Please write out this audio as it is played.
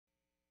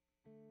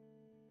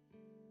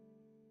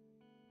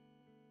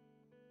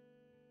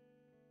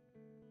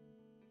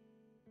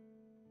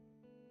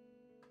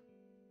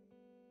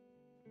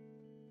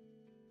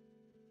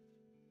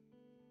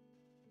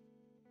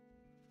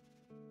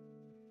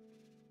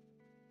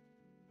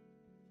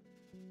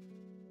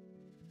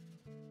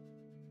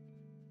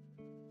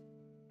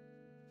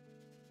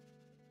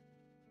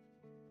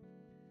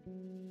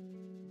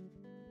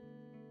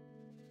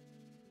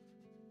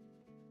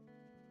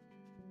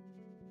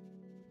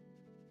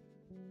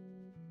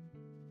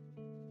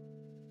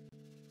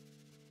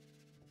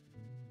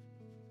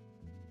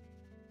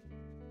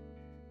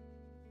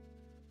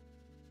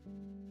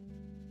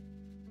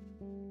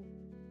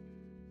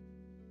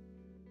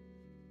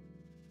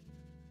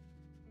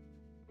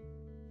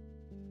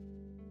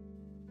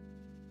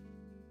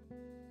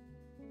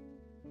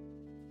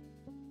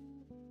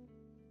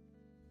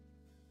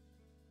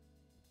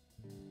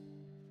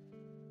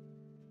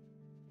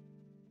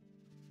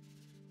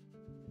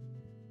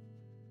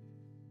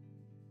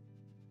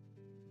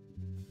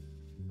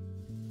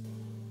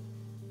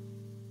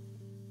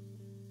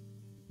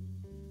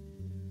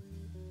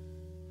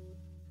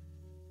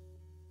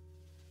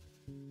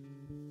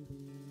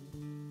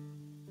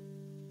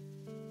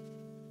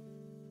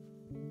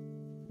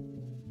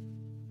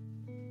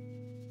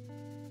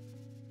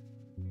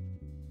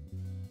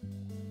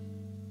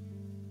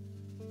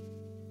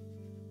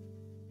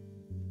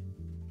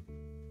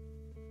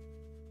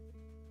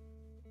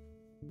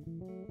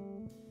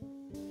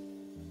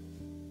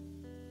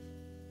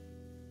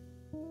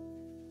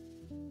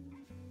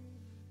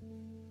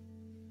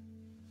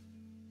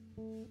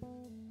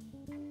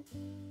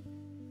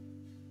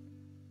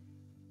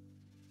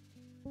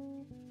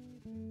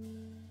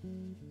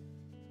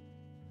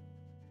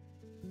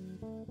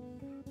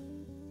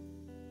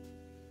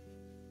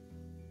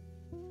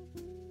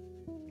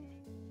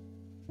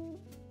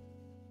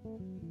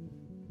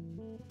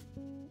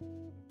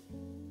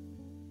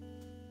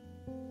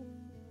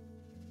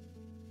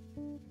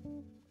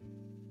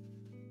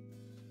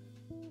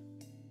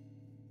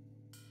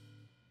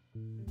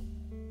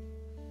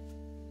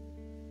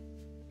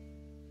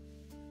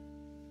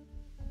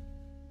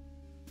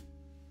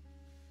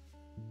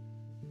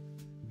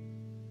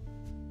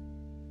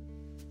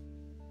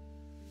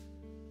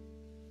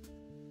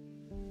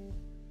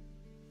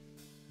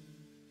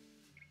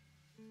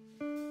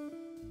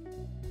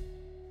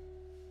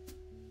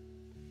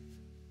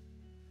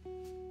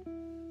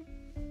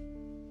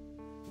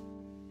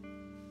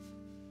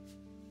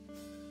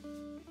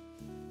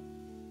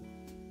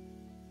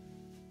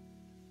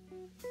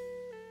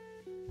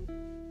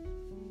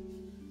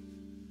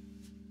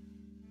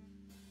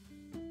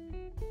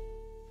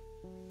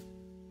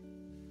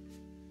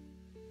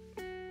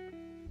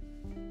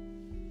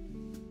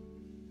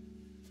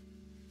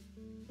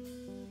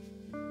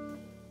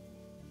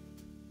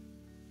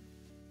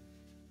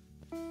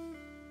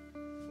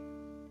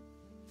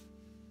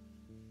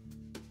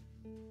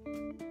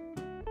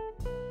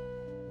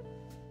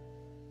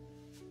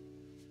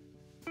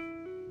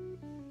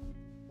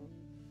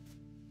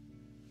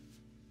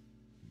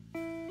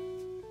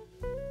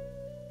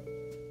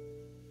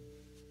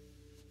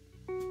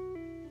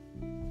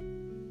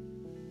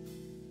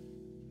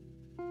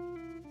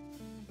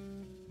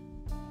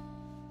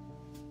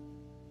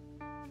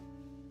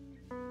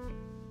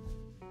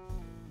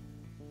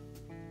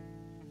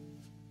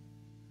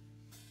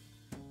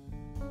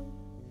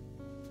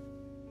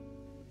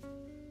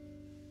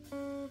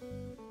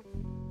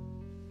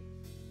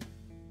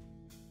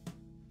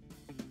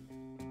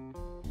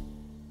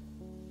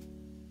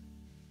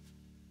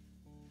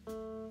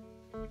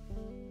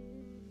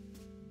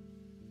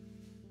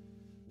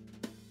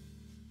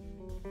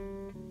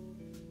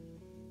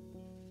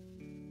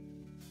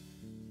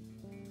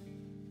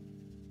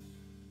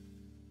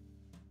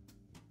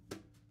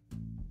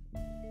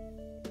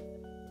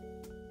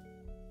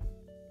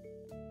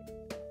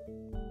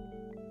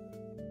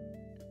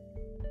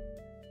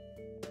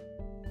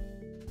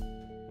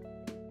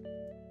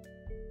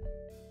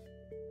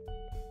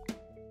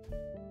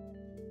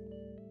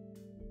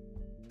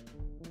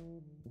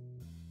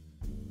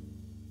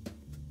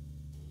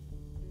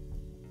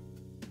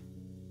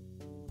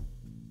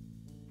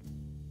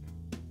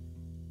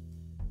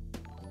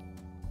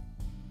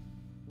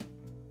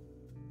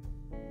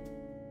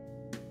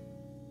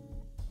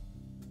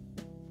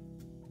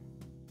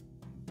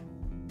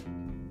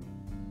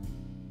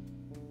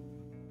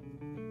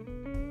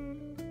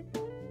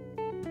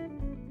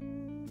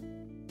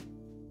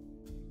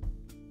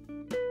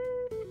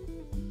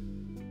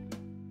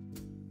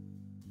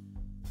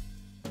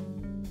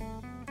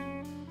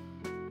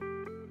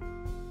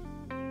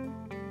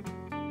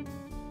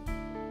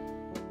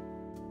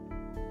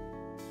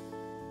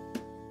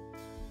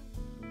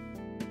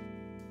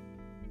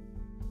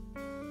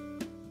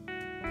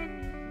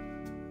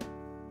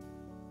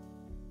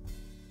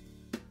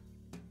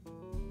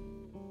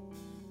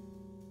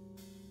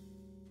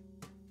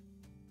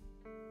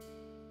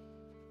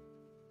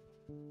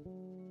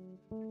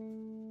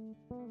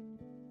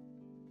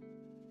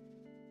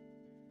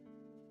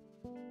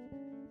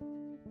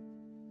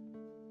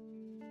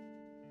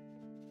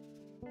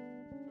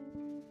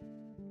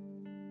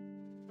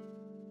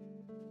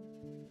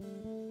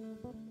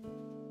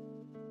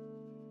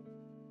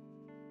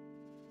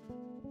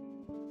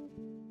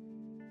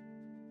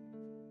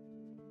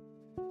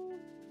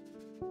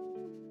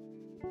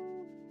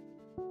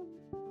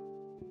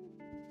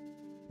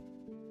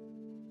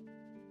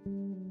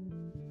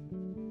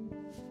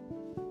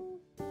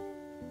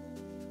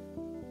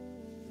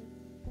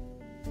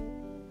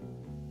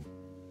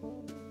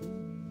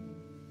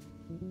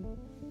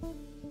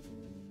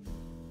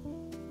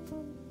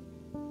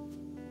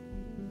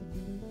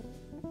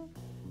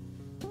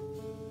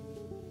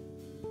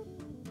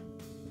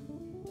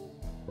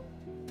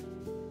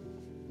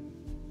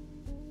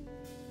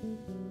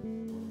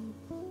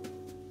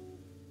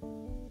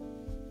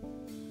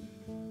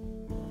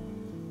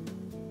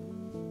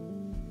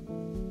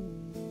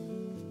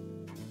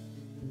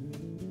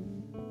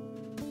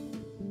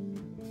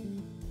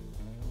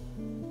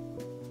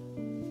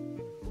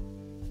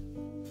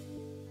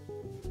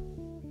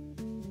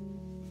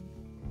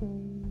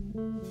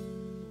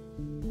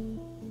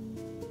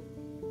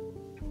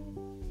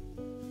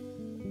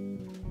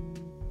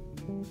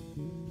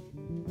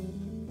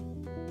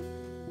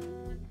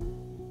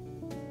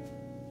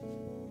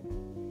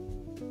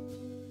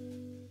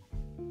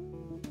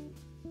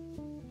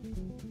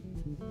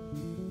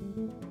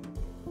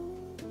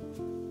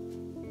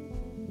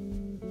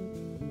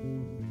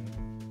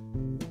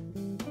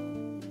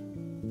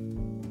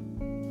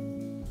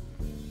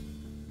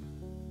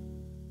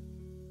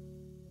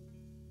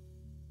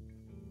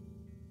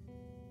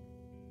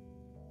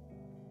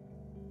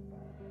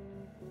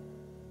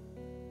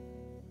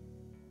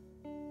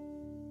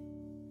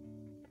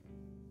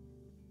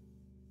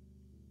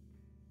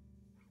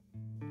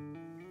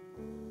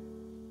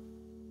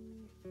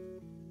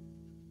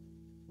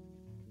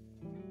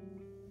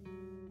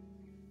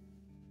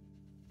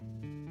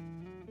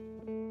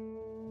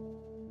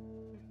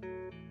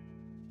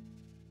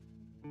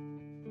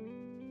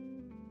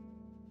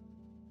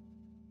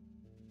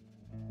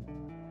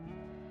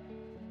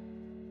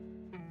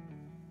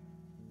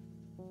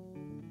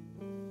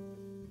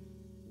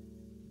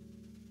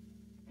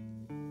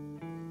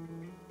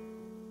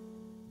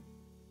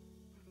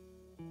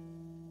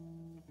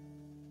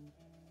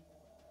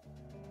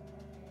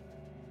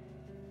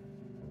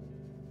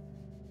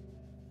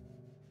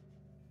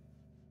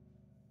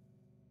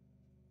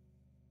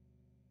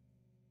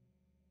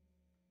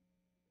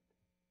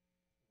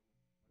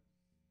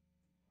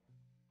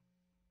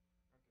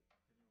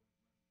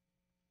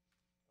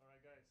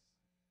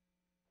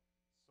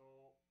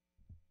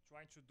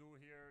trying to do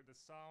here the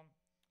sound.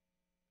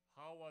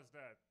 How was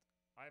that?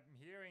 I'm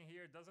hearing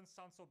here, it doesn't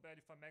sound so bad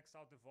if I max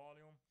out the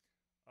volume.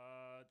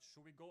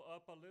 Should we go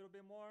up a little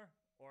bit more?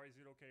 Or is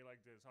it okay like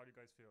this? How do you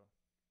guys feel?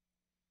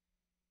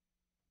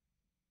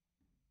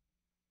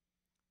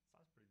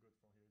 Sounds pretty good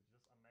from here. It's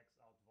just a max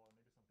out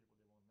volume.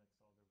 Maybe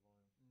some people,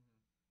 they won't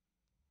max out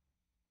their volume.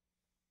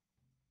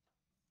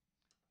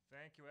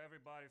 Thank you,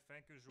 everybody.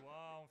 Thank you,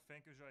 João.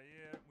 Thank you,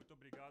 Jair. Muito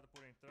obrigado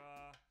por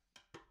entrar.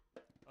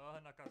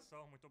 Ana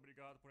Cação, muito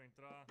obrigado por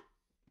entrar.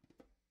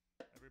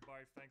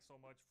 Everybody, thanks so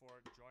much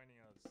for joining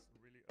us.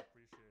 Really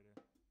appreciate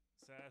it.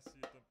 Sassy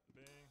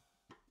também.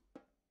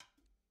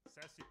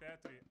 Sassy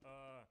Petri,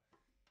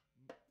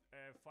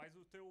 faz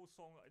o teu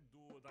som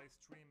da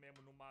stream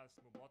mesmo no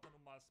máximo. Bota no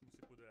máximo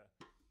se puder.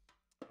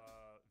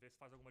 Vê se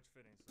faz alguma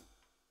diferença.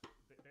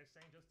 They're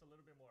saying just a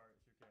little bit more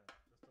if you can.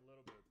 Just a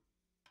little bit.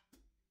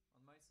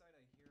 On my side,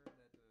 I hear that the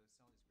sound is great.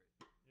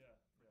 Yeah.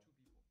 For two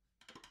people.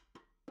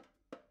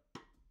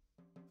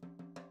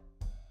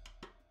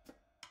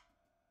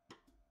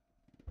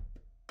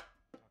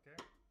 Okay.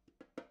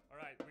 All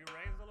right, we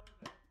raised a little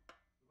bit.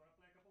 We're gonna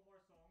play a couple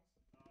more songs.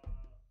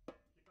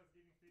 Keep us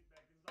giving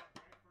feedback. This is our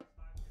very first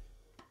time with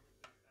this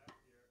app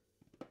here.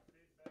 The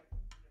feedback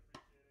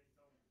is really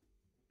appreciated.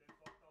 Então, o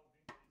pessoal que tá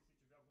ouvindo aí,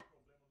 se tiver algum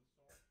problema no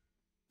som,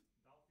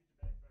 dá um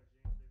feedback pra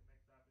gente, ver como é que tá. A primeira vez que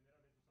você tá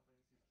fazendo esse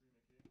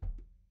stream aqui.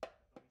 Então a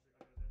gente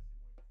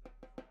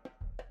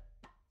agradece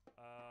muito.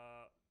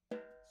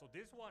 So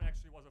this one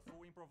actually was a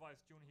full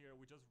improvised tune here.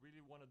 We just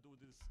really want to do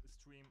this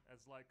stream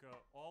as like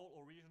all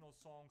original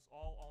songs,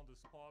 all on the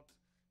spot,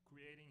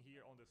 creating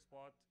here on the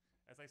spot.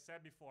 As I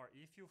said before,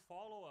 if you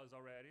follow us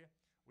already,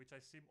 which I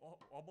see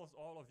almost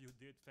all of you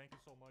did, thank you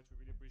so much, we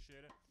really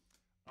appreciate it.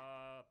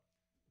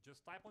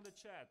 Just type on the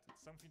chat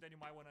something that you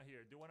might want to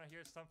hear. Do you want to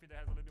hear something that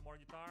has a little bit more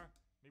guitar?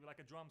 Maybe like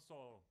a drum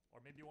solo,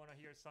 or maybe you want to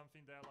hear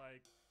something that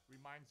like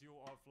reminds you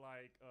of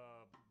like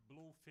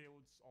blue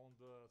fields on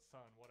the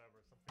sun,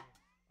 whatever, something,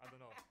 I don't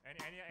know.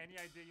 Any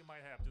idea you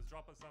might have, just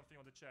drop us something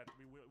on the chat.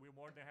 We're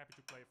more than happy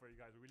to play for you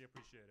guys. We really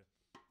appreciate it.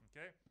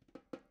 Okay?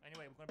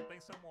 Anyway, we're gonna be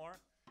playing some more.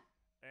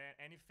 And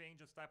anything,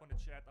 just type on the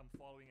chat. I'm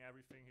following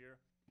everything here.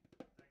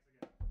 Thanks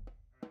again.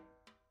 All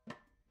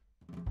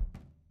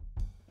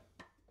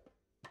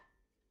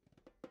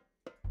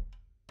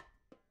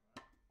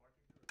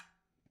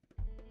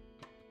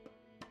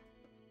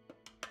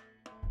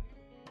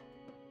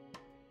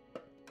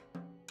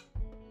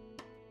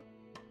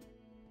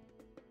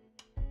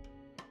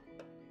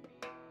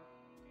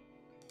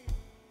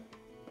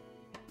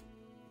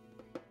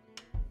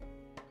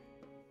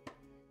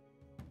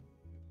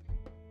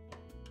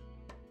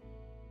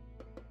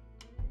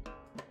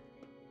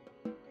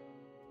right.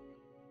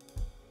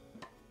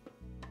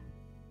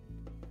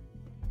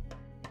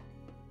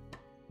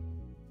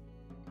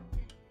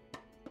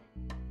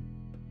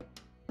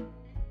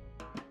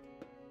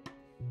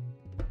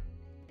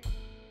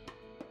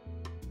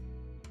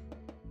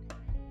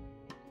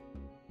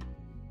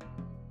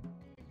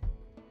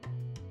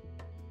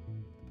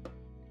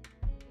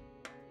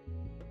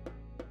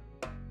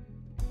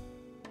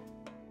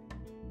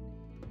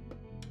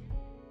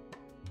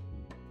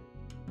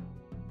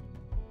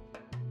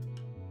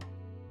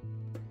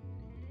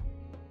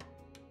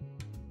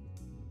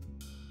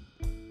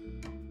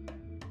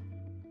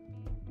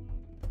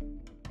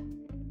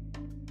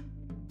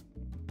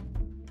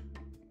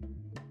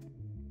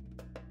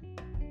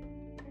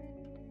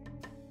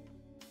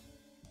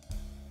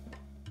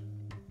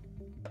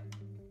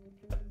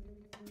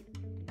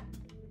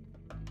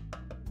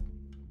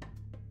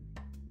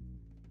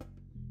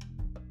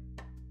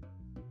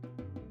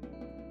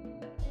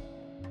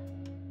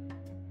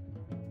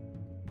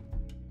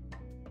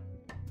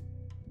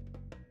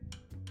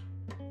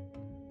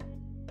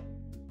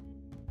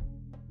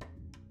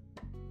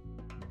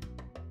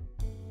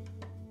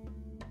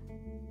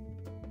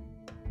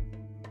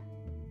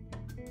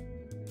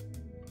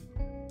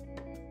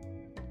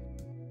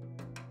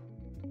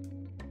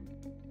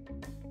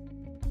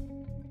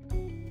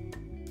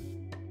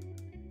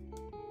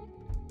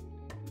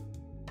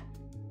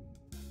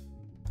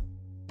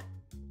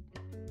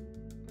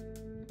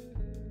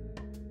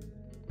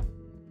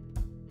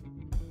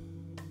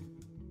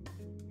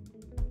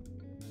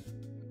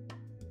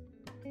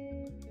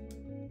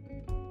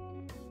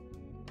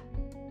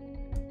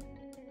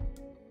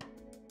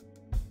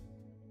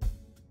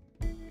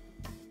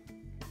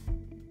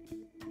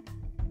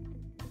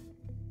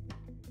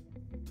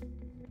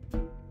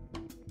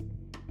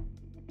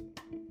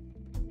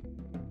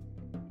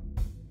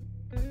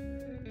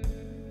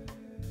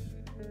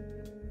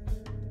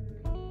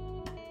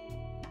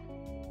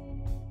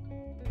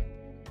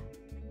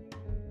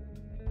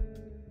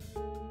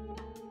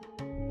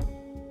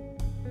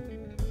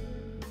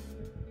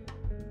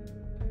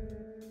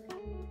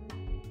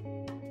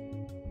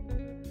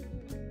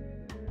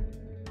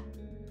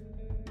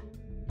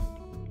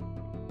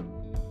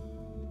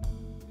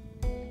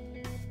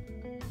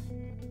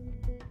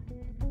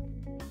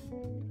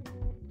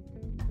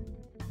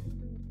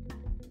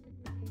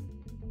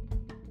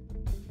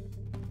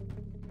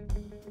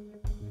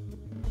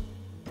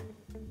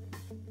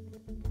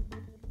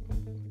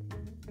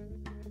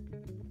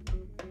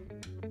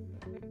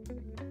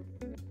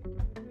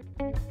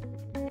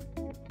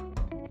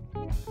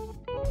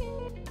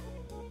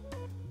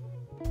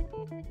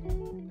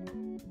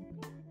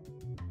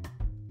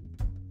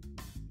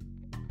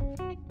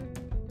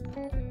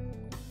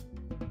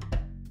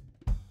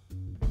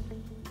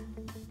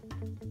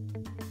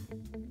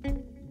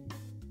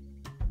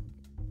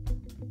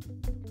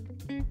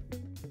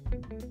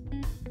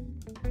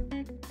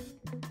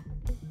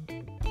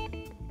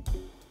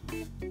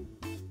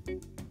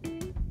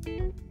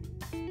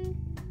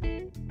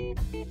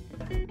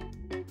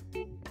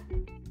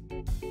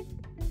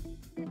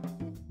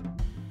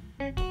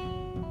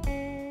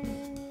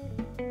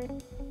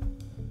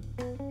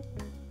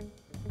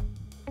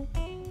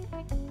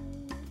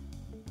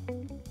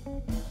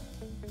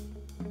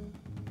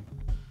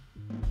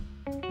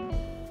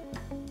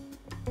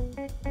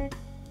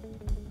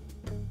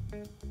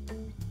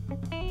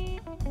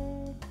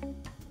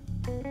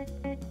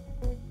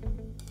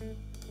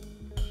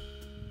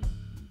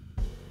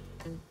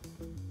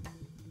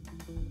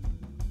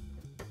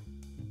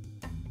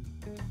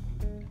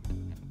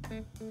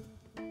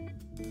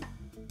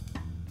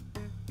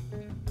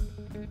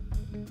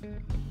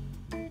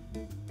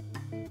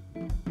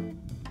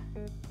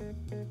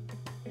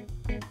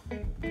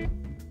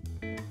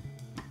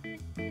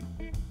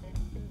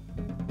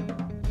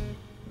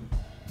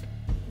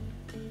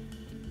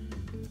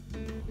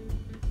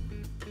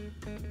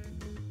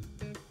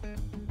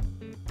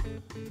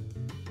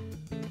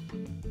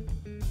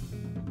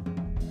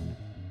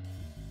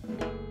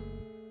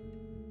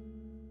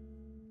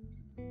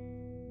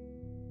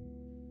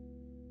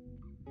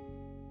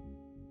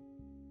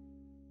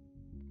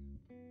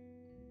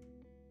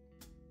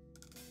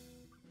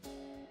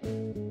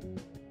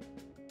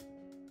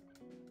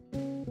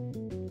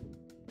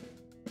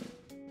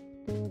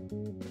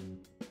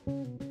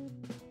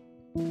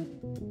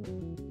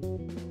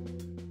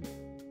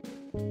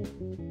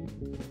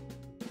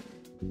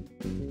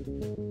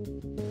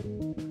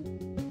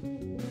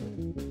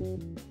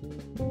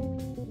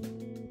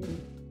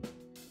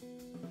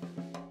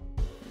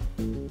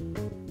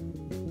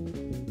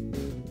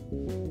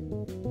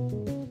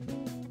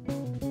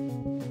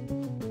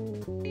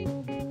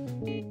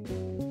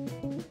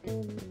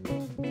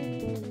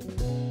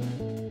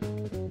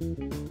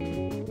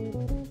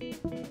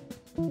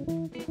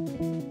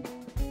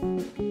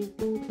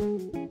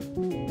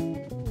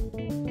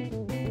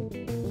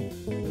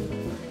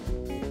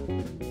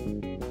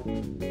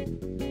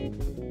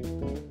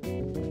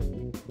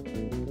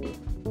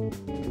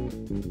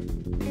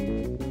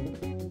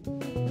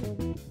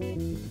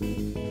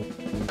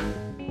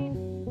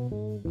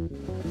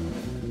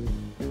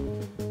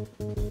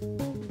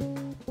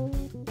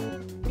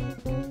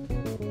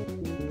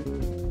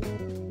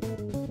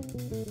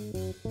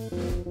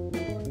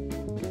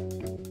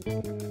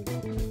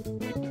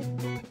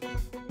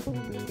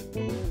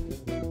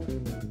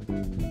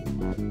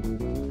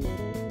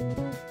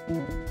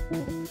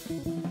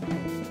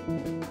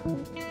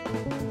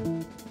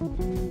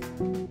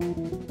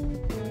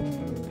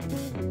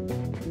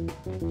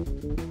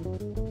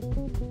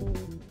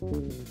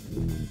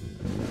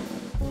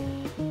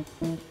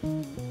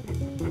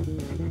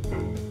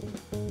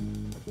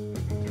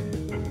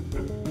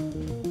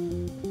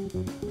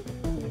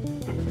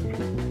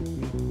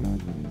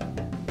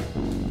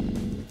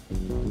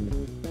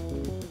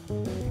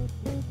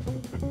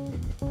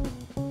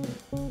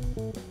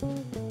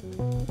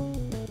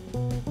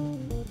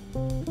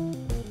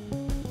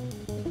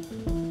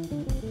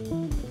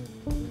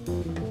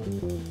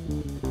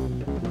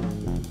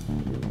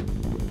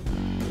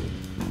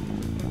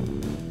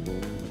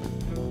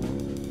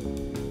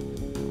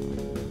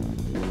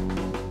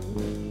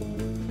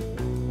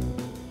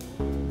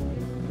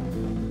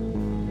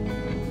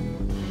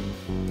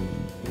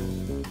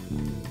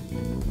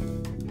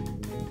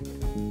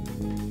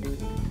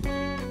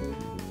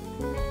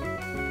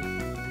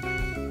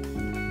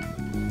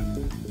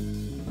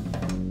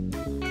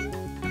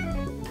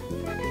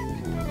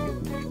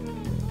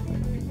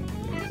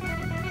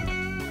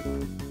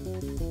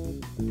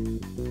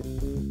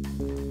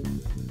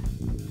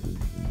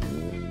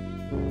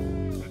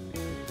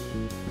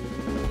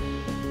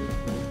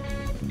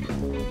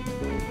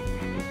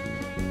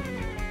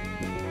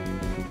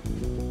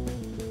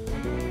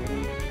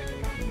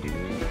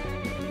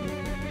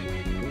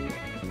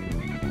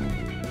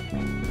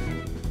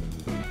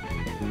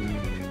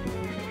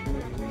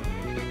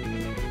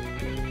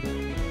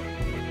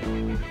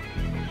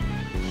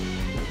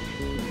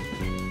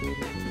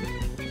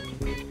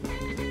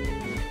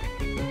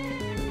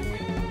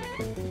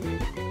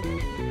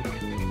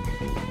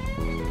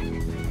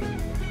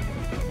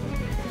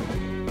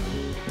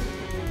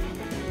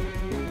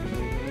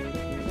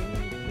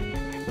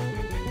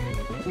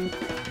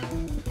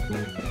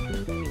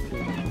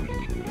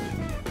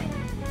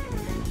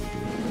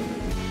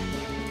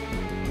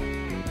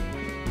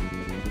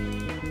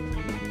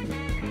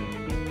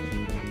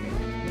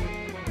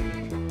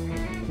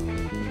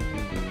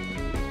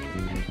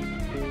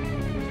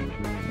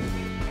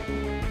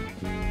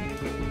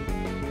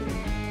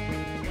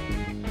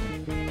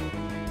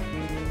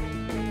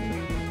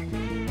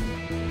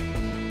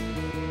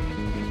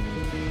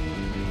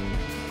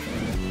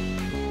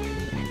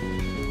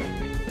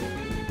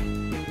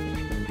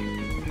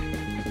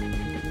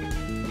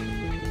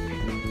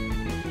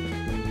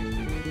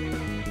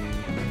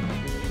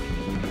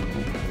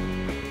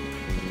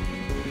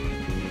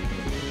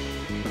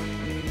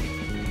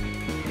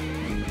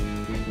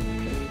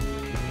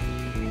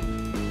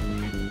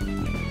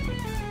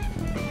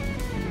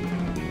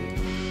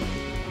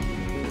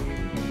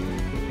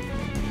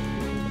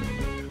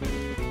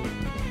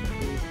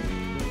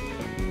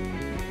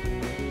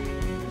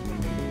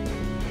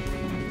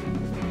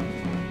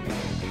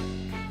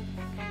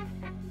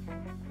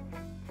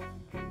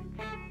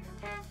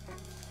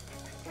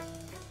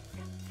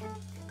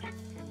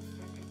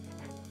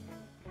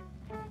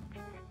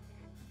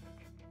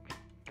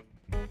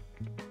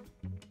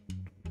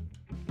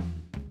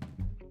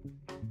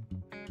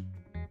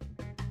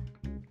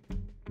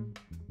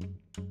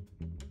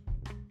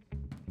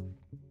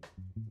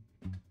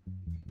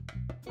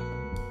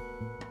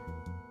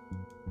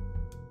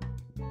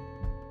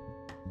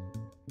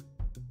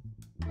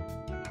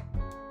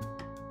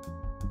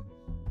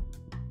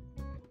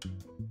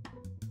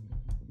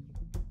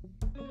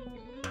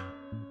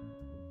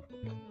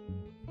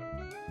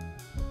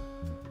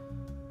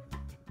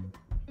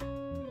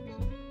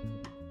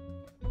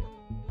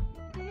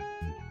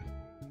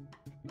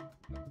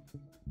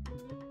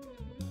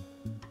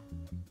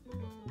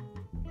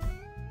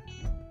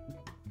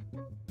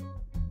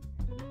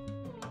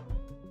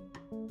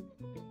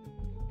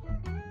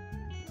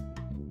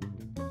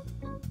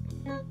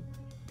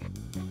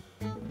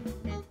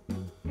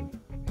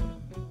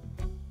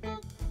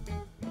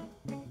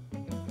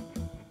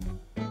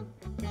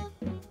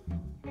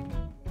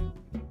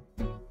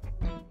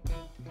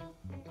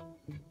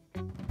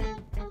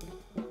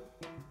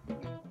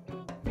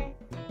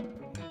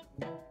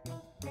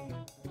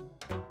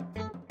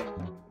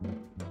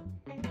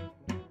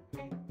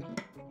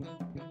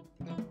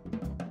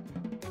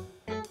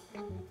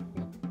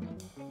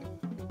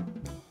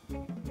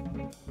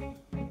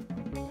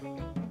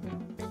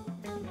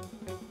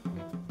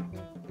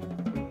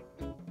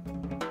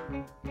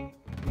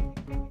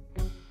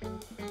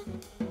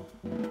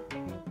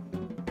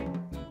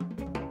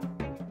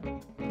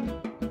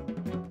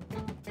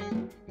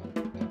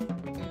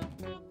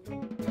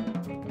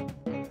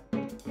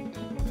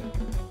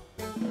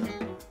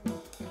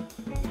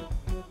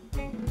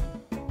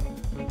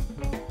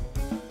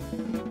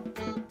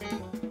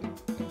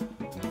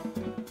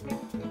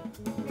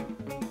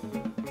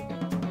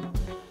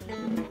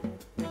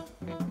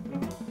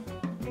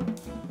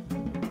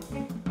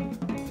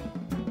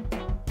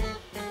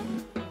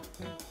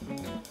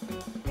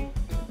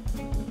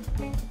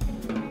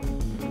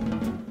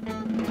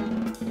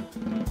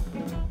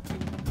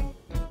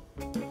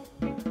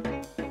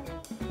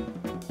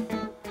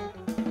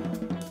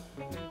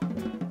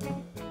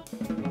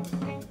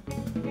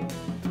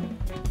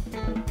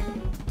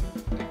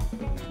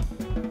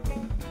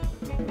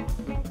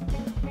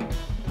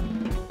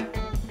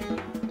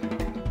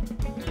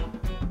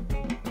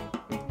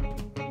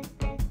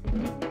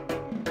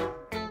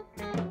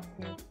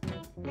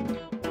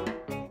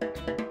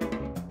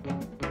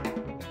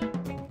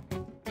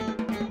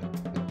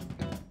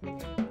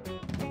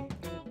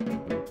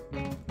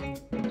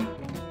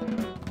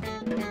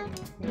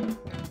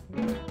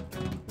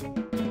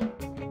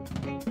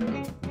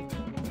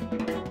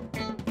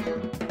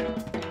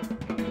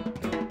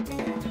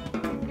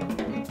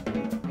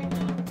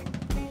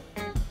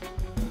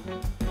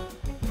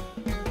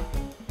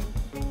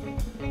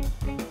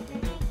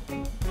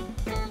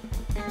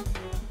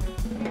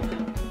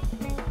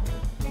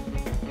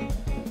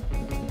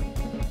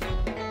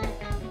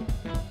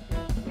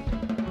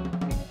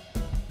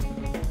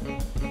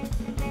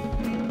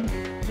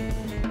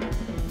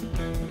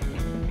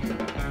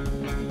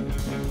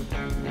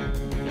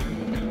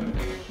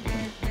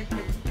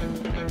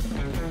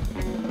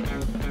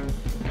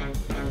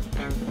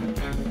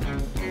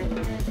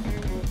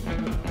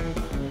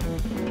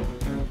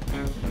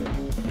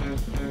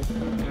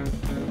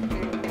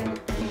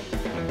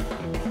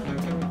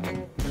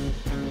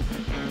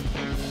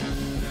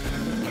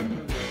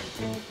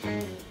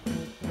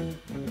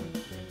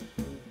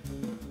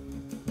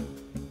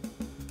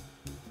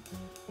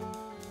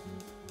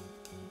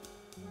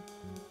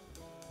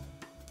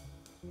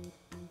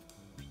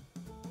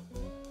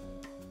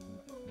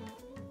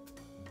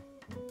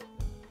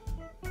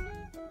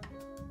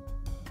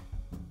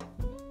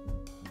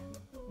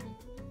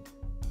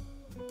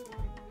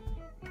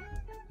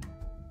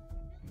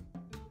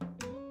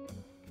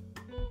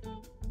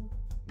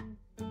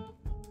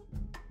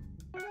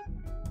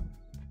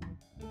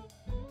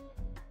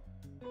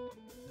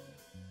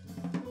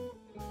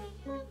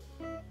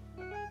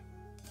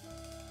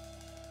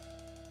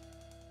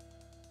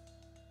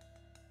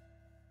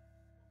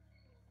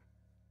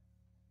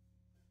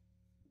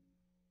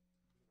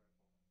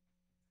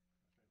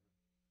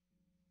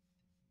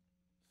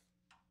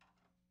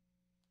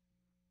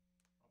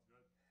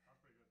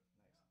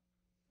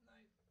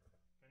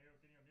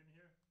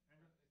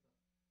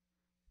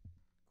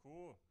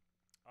 Cool.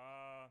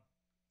 Uh,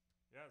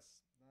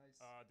 yes. Nice.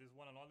 This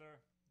one another.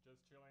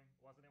 Just chilling.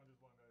 What's the name of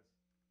this one, guys?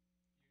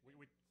 We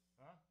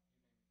huh?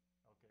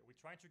 Okay. We're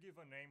trying to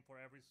give a name for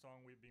every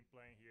song we've been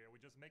playing here.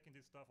 We're just making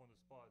this stuff on the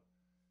spot.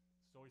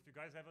 So if you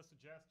guys have a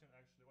suggestion,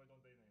 actually, why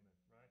don't they name it,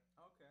 right?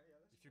 Okay, yeah,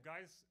 that's If you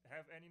guys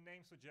have any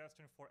name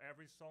suggestion for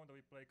every song that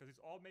we play, because it's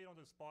all made on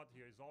the spot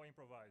here, it's all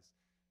improvised.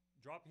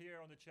 Drop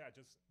here on the chat.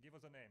 Just give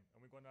us a name,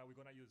 and we're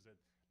gonna use it.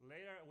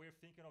 Later, we're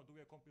thinking of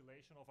doing a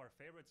compilation of our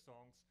favorite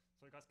songs,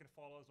 so you guys can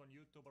follow us on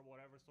YouTube or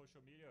whatever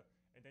social media,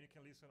 and then you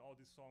can listen to all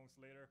these songs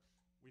later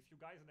with you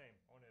guys' name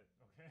on it.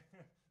 Okay,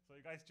 so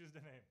you guys choose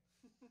the name.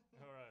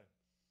 All right.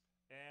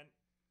 And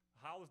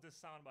how's the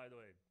sound, by the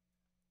way?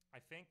 I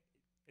think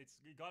it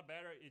got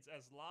better. It's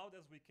as loud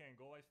as we can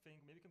go. I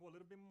think maybe we can go a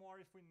little bit more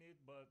if we need,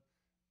 but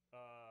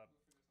uh,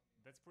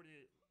 that's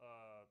pretty.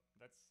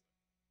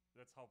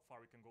 That's how far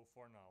we can go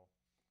for now.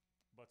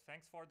 But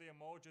thanks for the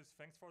emojis.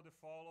 Thanks for the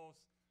follows.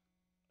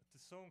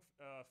 Tsung,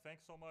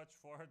 thanks so much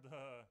for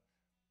the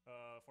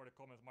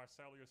comments.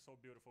 Marcelo, you're so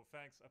beautiful.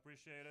 Thanks,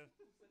 appreciate it.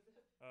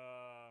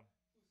 I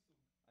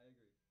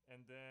agree.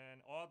 And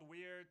then Odd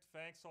Weird,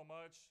 thanks so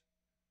much.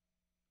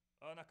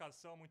 Ana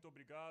Cação, muito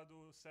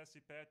obrigado.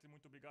 Ceci Petri,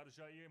 muito obrigado.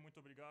 Jair, muito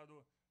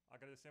obrigado.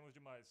 Agradecemos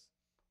demais.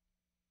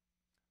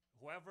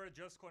 Whoever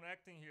just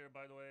connecting here,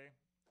 by the way,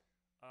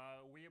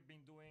 we have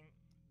been doing,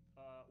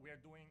 we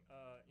are doing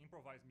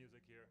improvised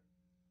music here.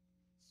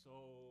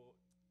 So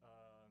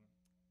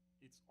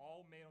it's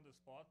all made on the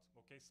spot.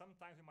 Okay,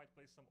 sometimes we might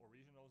play some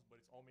originals, but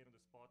it's all made on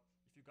the spot.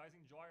 If you guys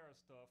enjoy our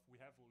stuff, we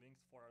have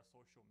links for our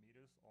social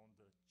medias on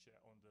the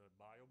on the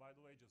bio. By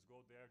the way, just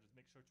go there. Just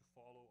make sure to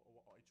follow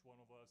each one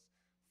of us.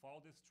 Follow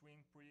the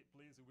stream,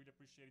 please. We really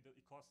appreciate it.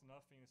 It costs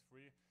nothing. It's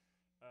free.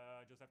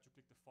 Just have to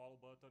click the follow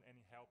button and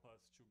help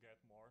us to get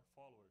more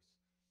followers.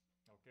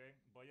 Okay,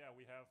 but yeah,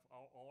 we have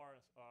all our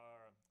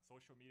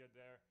social media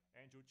there.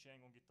 Andrew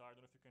Chang on guitar.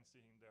 I don't know if you can see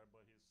him there,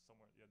 but he's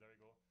somewhere. Yeah, there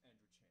you go.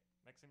 Andrew Chang.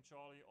 Maxim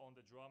Charlie on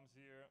the drums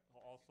here.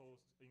 Also,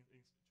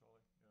 Charlie.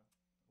 Yeah.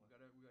 We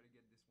gotta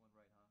get this one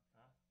right,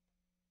 huh? Huh?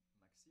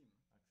 Maxime.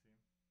 Maxime.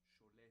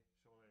 Cholet.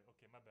 Cholet.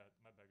 Okay, my bad,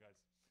 guys.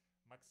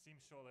 Maxime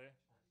Cholet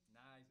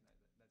Nice.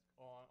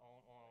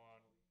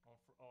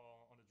 That's good.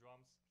 on the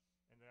drums,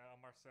 and then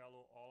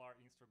Marcelo. All our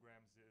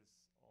Instagrams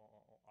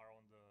are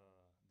on the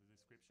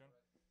description.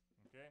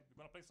 Okay, we're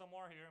gonna play some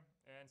more here,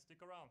 and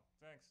stick around.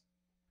 Thanks.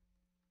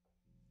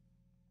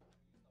 Okay.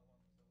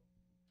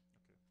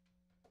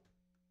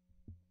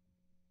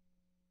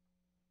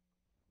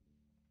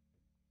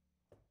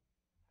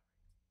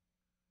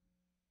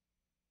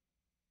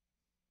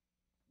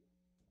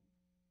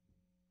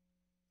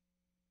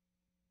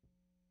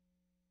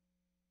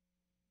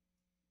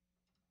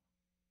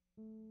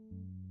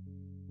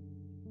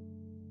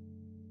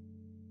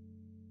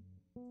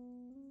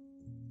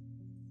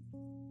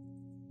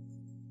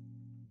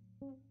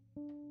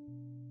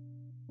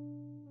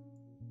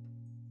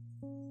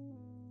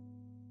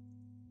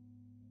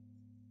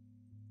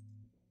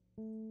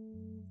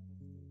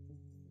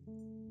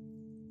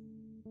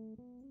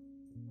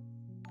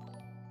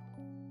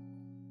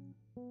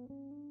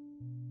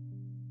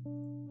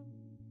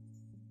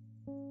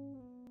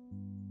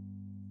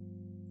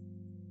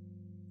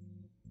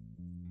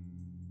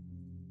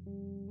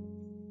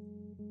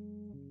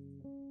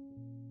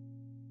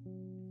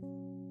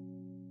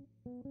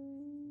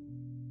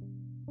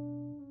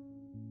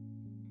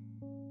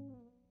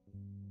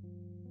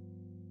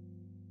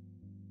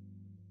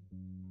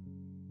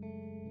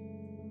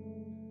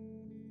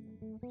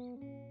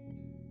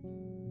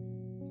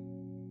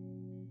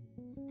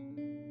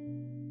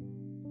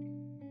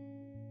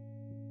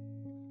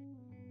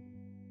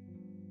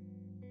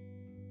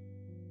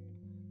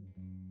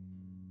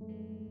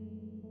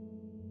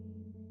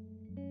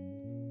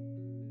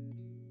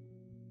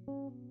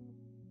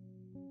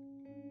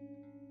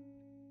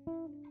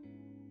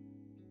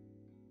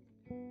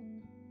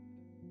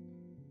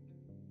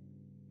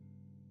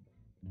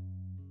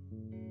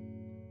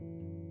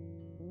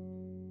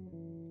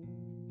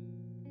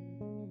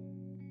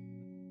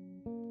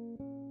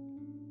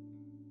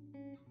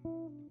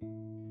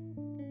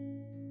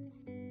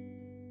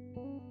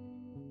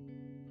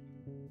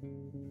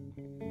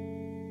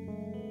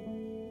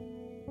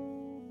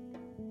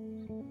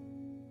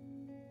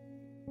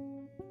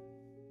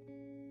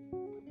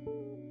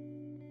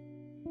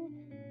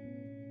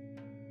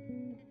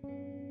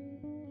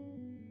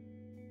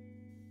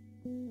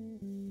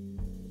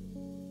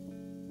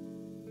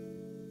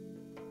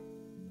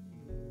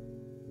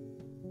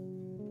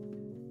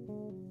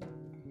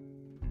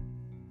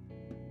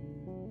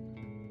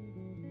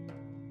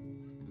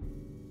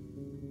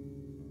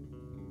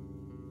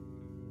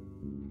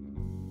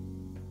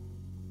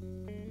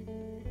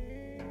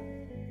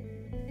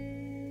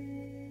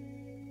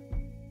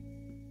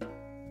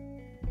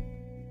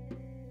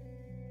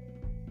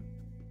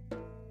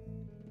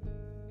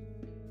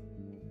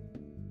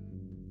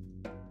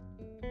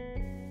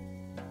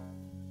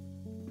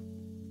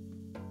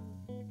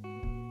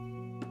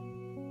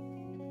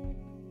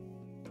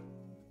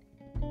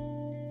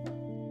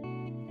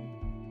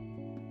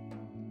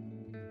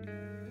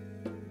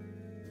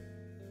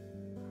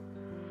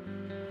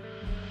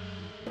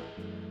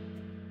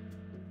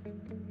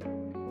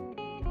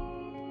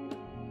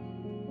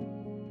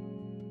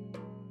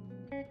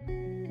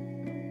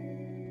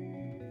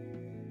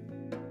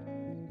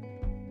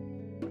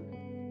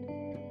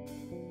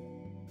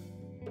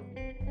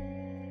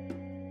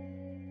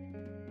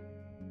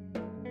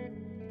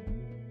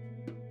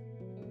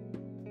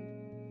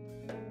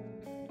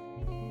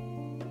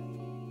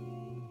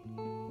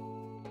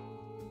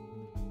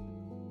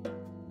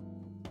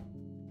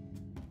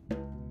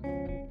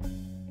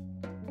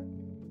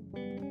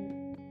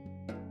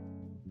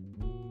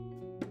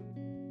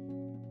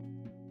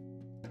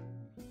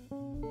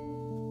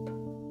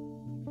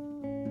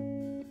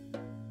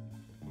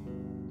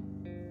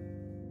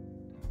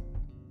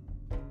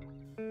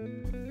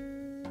 Hello.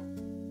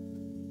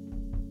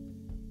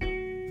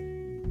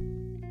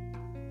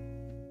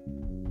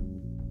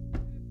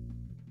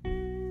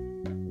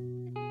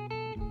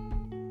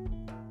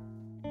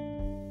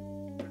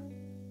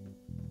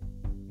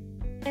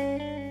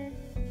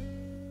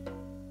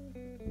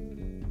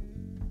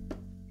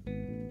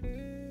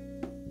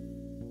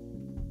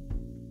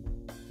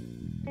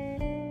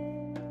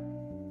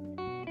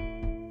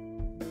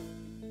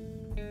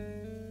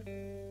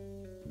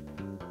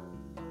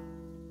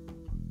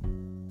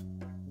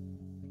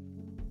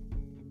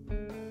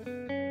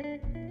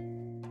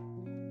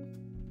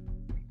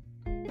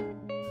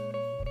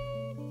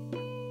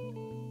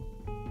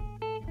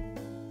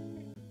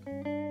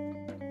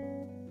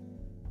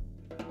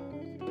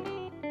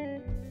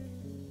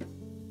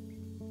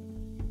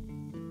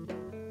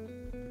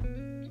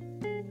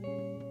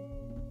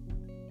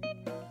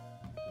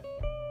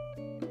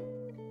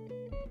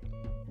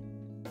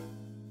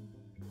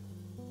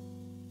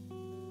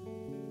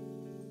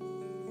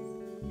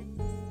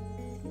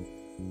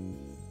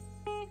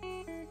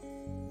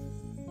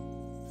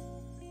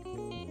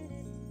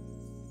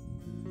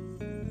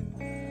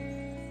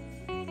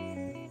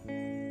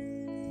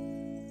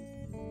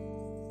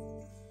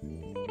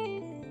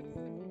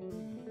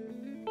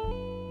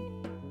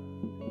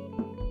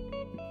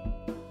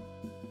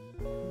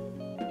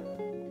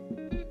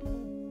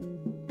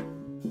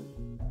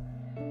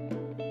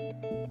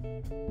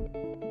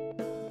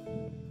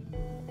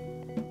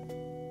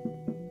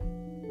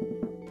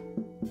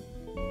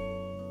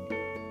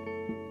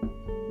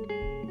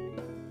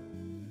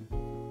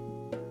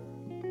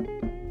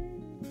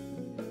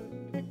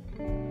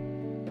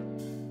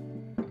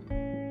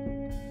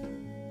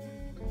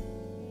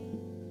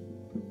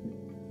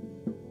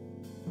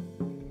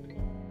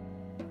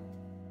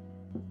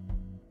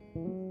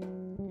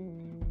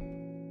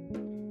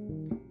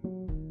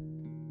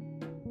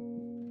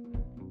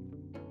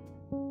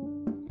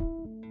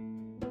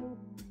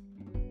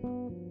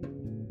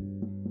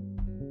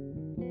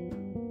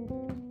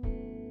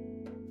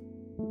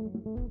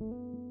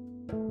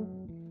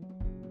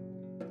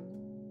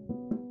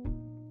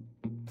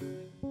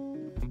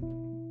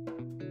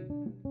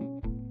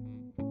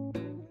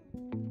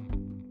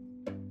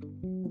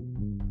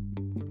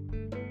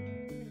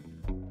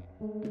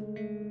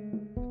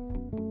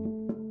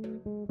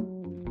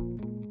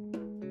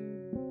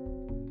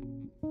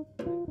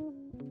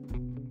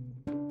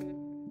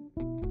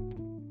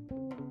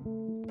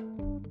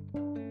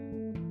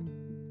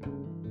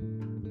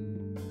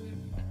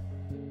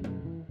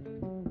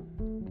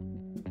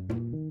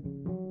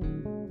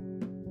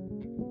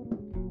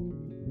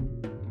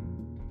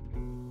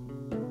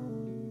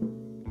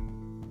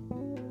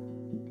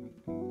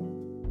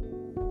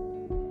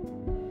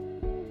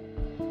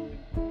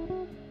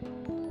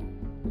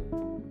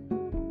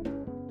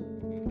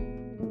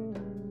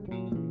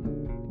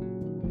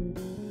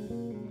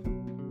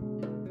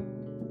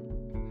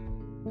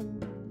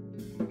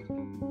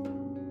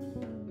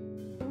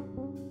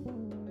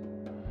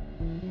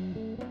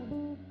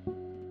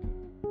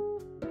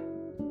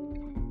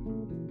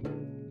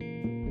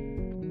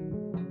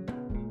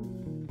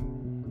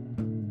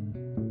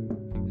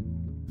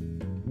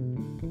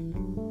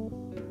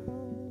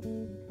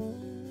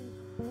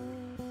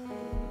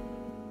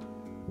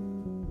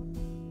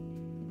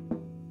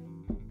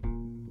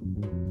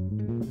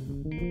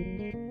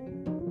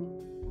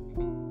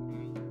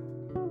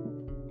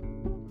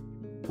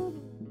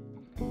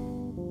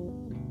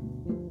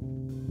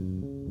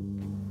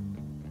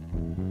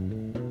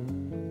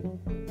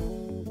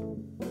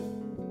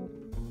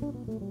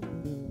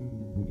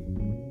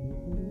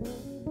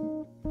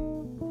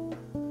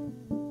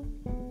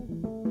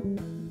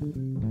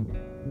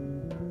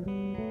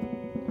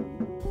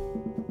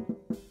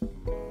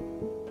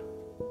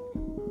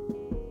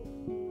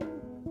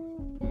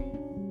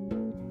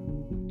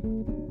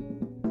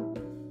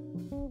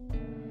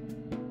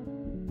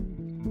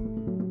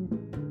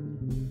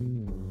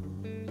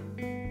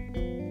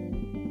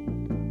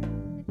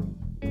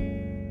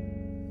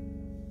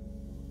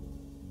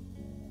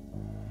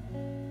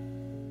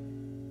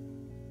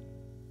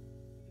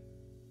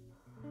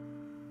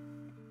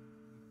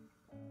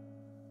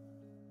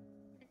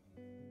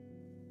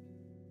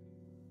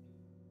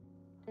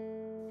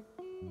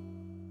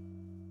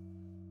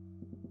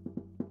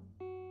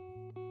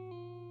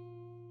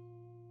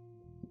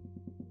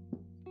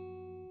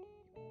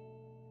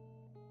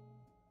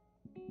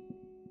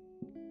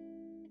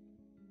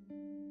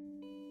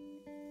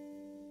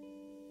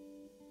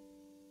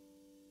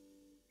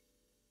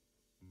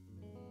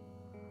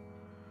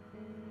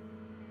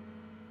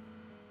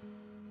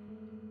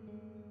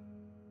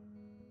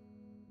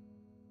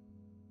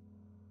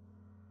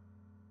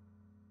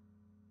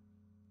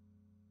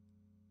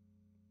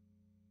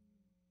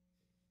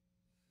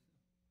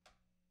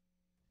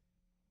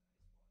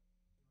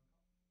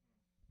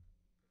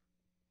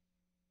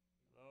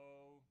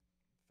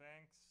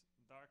 Thanks,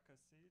 Dark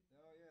Acid.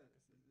 Oh yeah,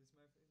 Dark Acid.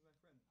 he's my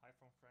friend. Hi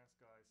from France,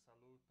 guys.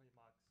 Salut,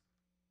 Max.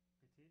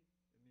 PT?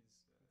 It means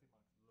PT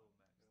Max. low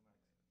max.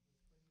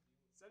 Max.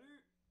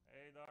 Salut.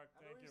 Hey, Dark.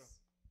 Thank you.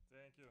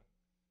 Thank you.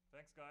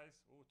 Thanks, guys.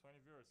 Ooh,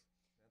 20 viewers.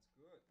 That's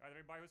good. Guys,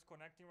 everybody who's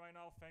connecting right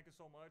now, thank you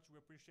so much. We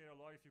appreciate it a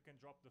lot. If you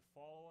can drop the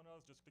follow on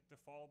us, just click the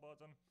follow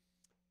button.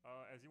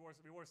 As we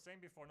were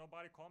saying before,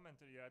 nobody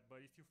commented yet,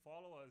 but if you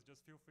follow us,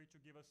 just feel free to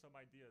give us some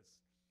ideas.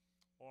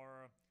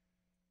 Or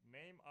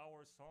name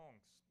our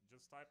songs.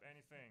 Just type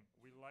anything.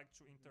 We like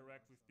to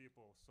interact with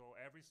people. So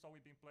every song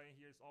we've been playing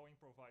here is all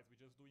improvised. We're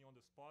just doing on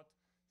the spot.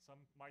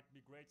 Some might be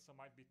great, some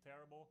might be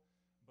terrible.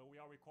 But we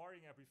are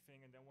recording everything,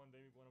 and then one day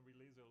we're gonna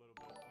release it a little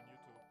bit on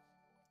YouTube.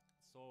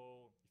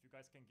 So if you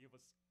guys can give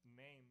us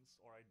names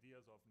or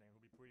ideas of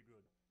names, it'll be pretty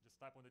good.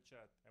 Just type on the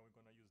chat, and we're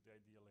gonna use the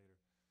idea later.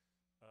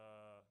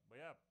 But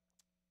yeah,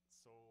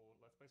 so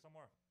let's play some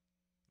more.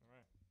 All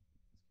right. Let's keep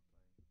playing.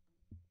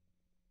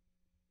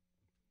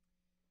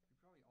 We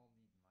probably all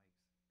need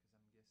mics,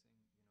 because I'm guessing,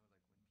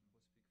 like when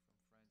people speak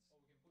from France. Oh,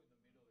 we can put it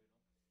in the middle,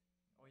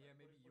 Oh yeah,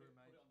 maybe put your it,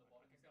 mic. Put it on the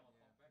bottom I instead can of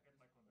get, compact. I get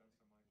my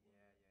condenser mic.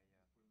 Yeah, Just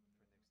put it in the for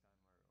middle. next time or whatever.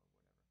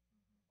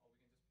 Or we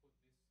can just put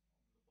this on the bottom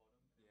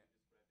and Yeah. we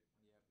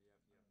just grab it.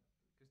 Yeah.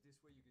 Because this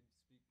way you can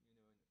speak,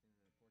 in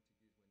Portuguese when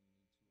you need to.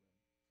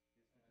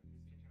 Yes, I'm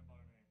just thinking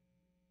about a name.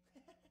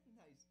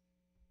 Nice.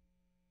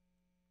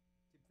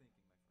 Keep thinking,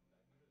 my friend.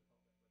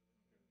 I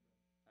muted the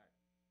talk back,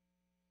 by the way.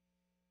 Okay.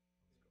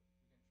 Alright. Okay,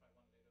 we can try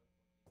one later when he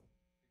figures it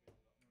out.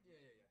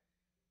 Yeah.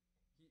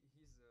 He's a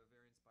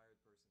very inspired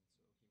person,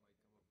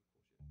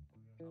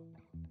 so he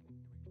might come up with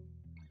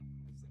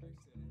cool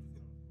shit.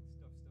 Yeah.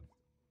 Oh, here we go. That's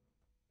the next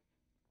stuff.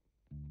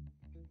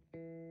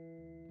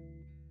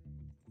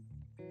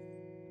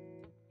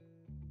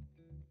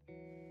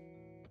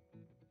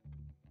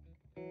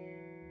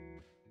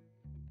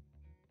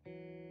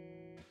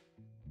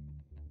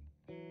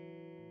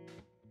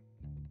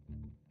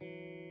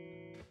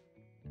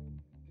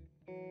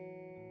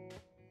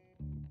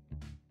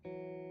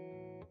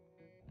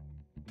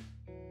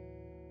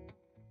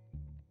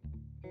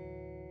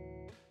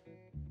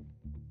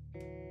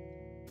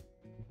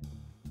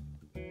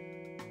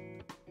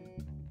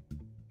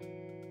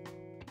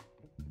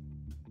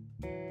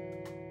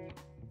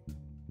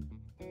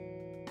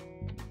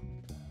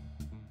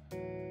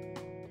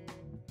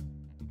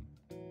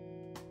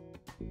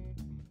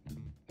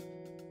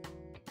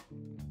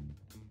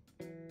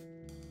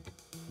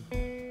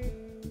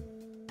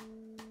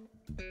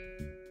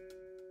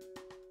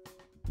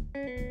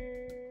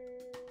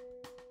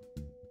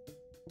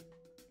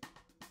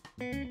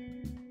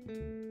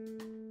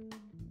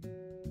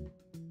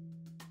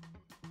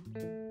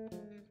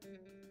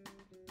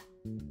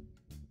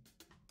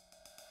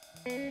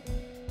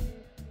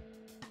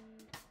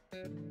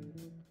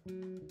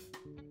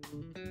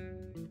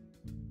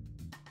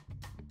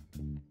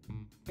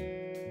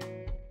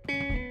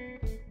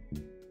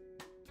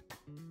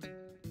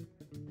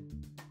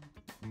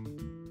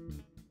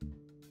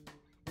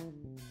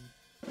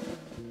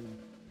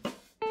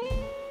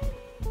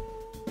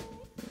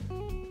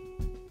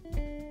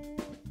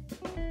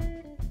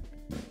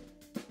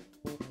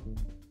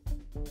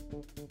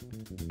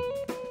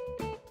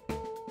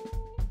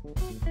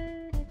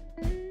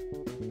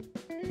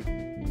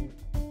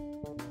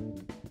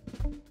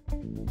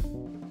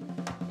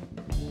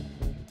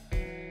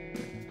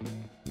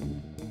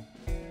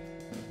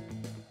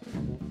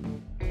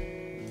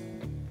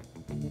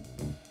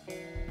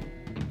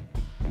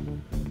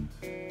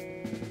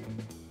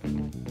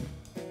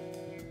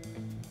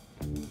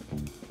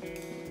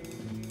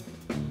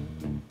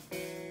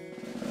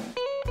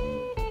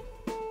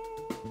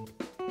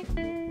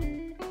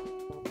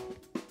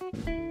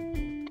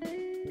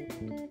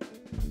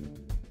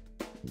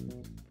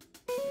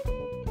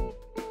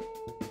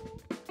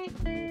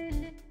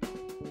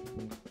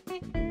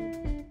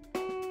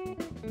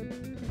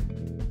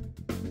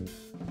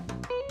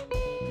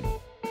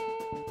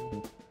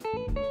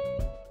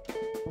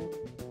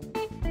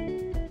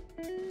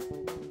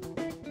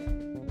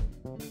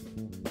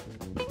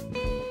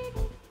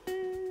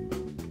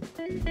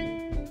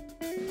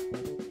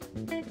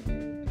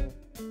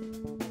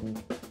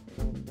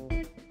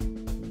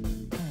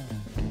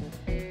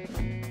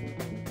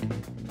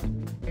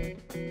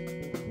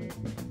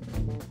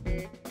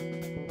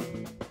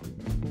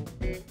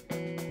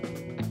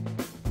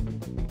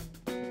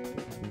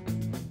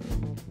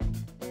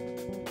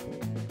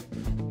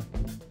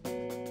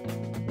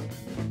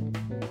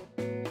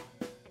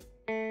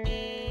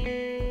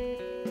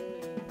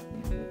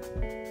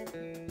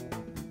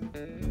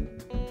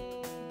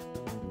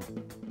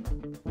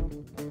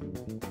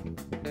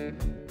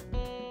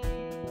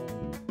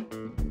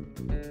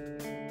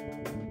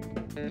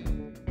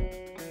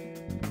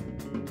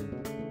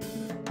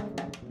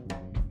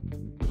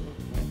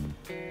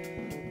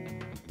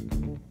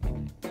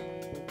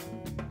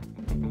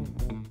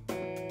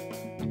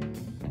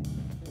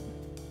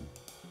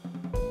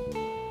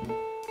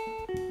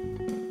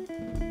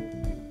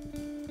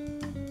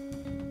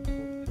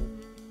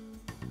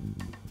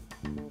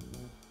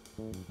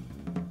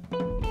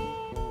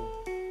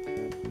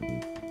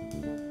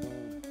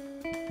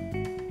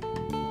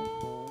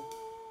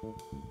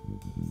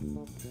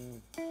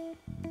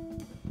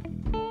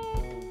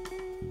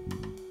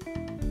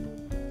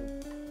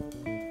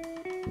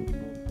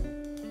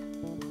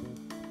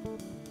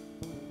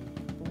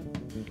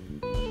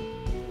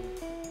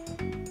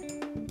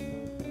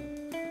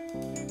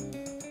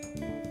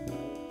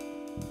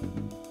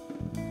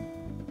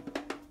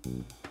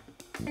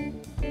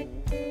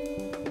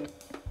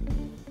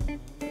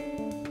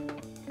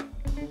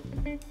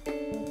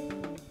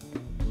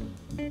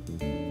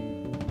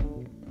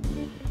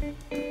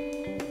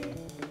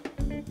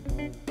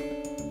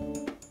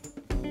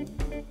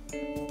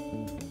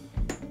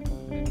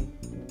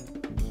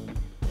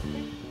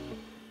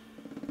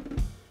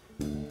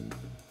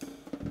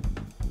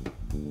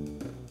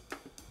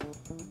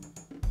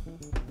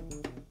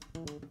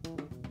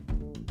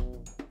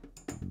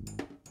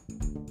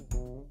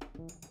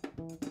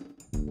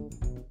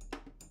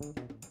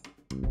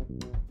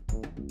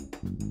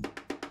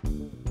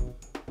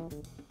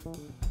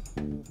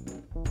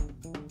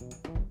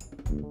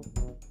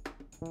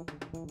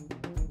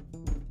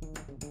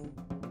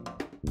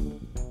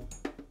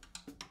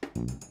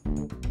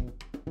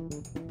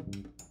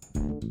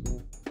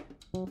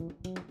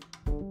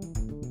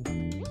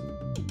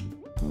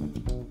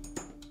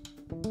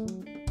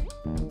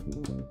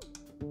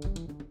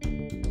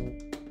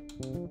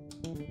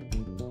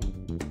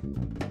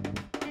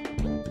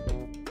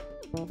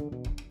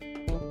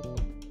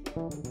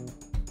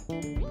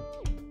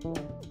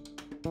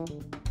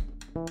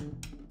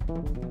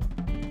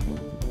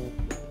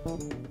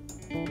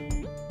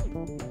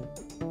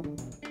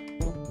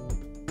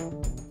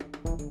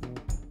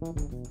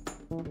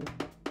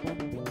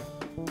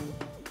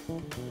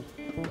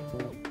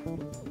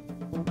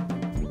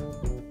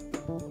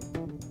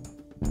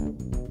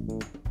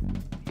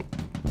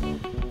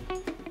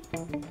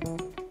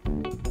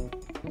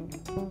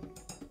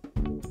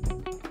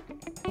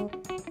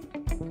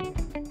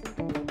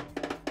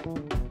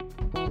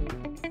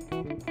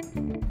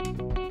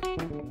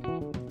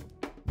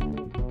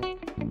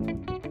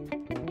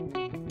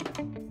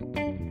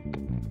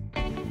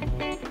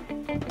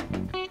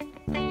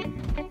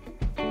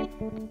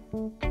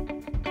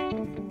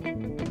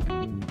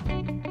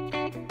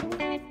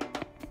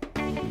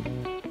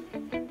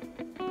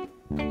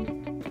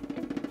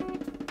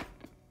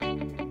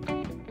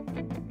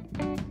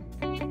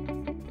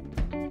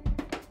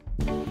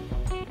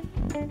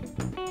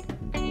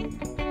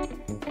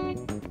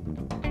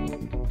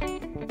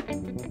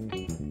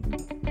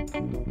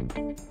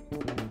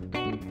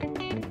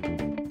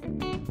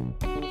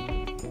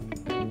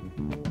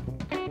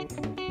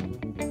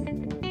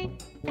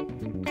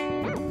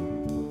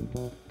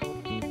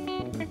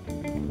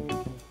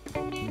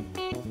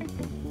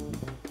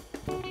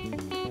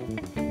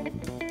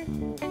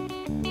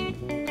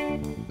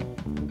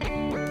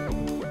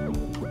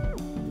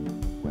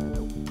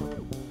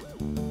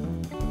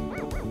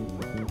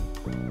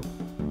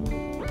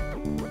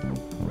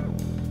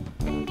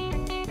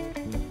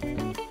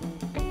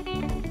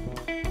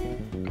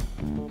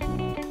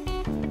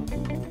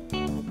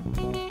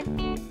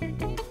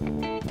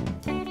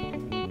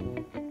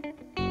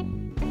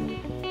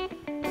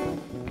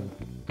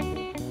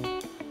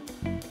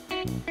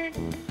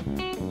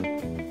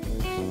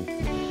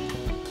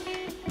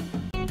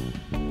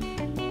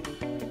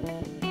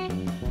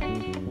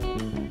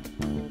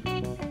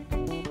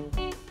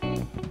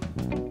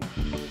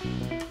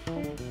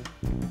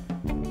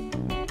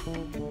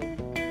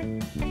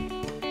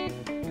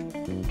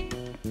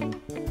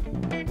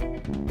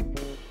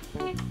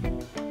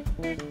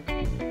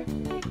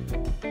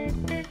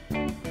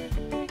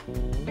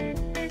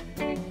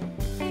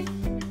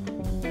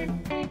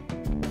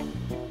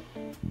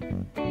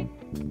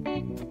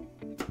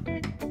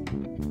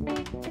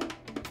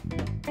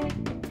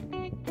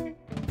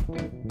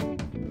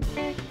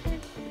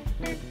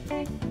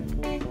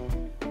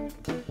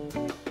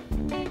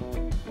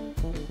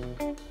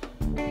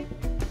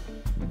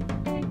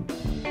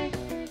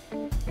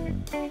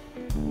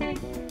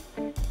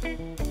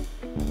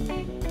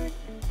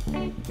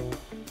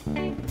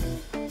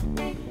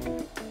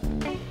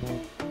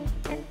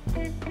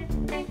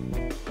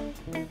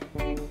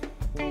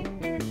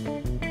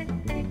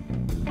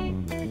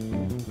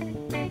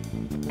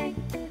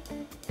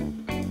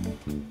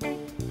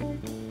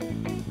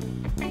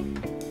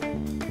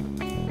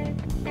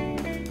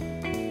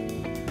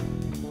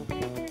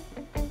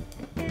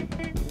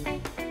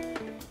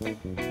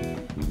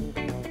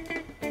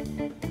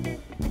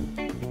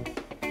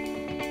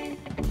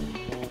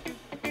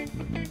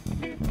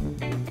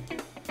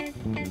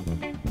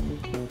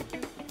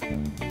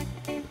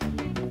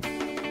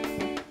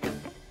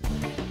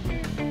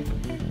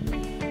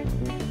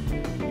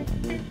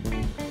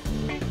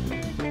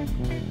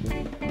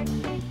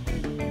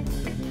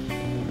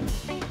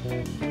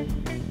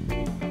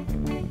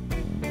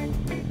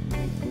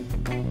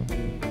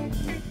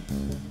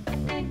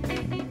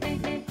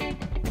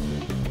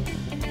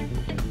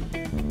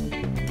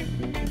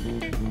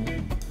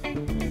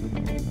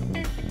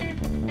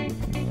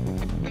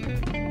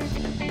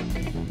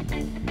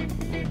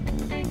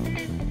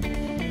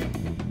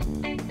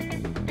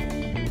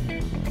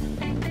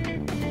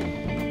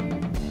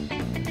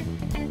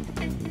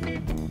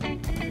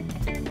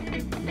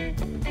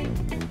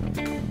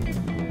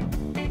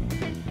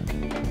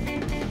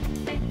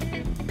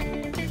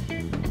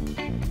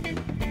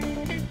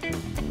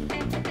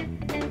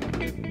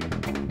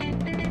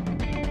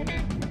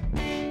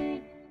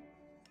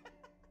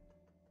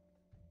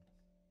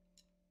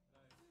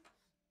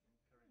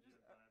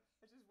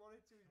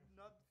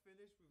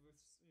 finish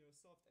with a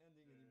soft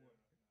ending anymore.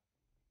 Just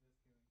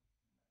kidding.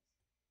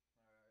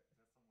 All right.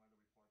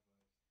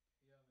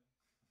 That's some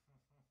weather report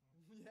vibes.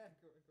 Yeah, man.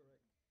 Yeah,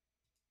 correct.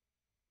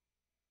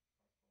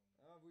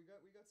 Postpone. We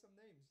got some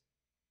names.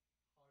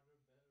 Harder,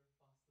 better,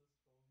 faster,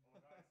 stronger.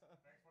 Oh, nice.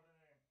 Thanks for the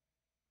name.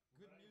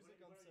 Good music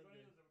on You're gonna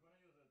Sunday. use it. We're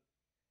gonna use it.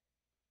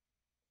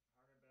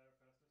 Harder,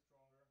 better,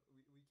 faster,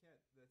 stronger. We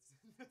can't. That's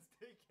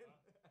taken.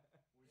 Huh?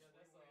 Yeah,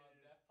 that's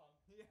Daft Punk.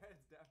 Yeah,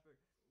 it's Daft Punk.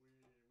 We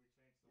changed.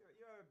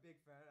 You're a big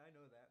fan. I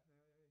know that.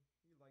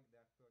 You like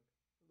Daft Punk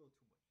a little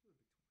too much. A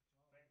little bit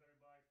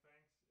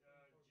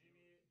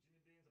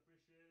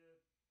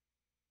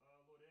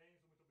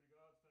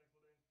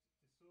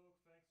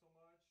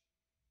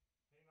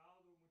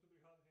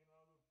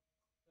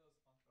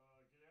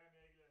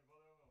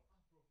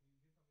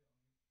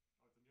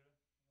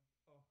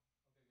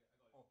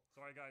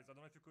Sorry, guys. I don't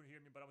know if you could hear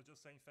me, but I was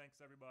just saying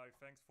thanks, everybody.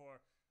 Thanks for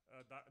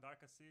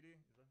Darka City.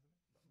 Is that his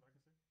name? Darka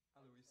City?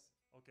 Alois,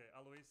 Okay,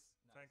 Alois.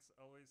 Nice. Thanks,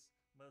 Alois.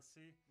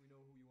 Merci. we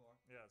know who you are.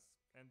 Yes.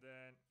 And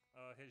then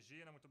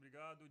Regina, muito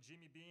obrigado.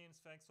 Jimmy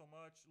Beans, thanks so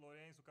much.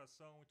 Lorenzo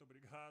Cação, muito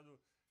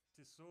obrigado.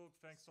 Tissuk,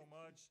 thanks so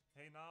much.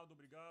 Reinaldo,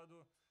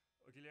 obrigado.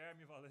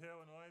 Guilherme,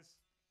 valeu, é nóis.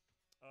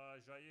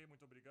 Jair,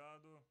 muito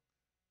obrigado.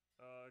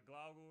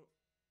 Glaugo,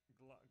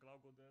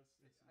 Glaugo des.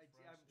 I'm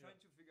trying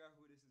to figure out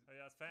who this is.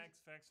 Yes,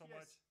 thanks so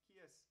much.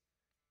 Yes.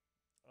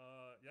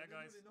 Yeah, Couldn't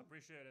guys, really know.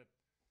 appreciate it.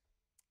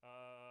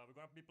 We're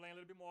gonna be playing a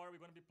little bit more.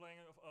 We're gonna be playing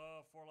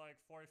for like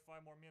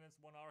 45 more minutes,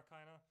 1 hour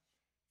kinda.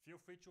 Feel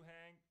free to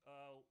hang.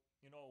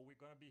 We're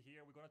gonna be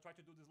here. We're gonna try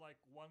to do this like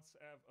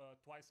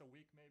twice a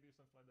week, maybe or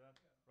something like that,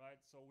 right?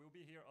 So we'll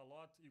be here a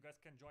lot. You guys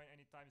can join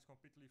anytime. It's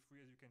completely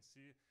free, as you can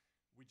see.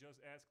 We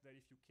just ask that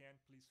if you can,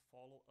 please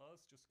follow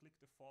us. Just click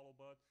the follow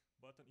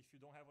button. If you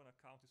don't have an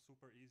account, it's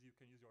super easy. You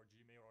can use your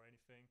Gmail or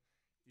anything.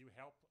 You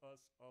help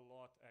us a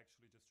lot,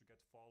 actually, just to get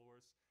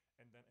followers.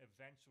 And then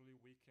eventually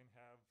we can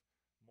have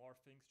more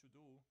things to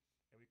do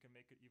and we can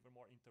make it even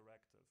more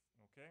interactive,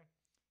 okay?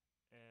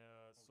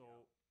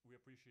 So we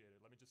appreciate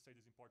it. Let me just say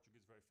this in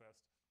Portuguese very fast.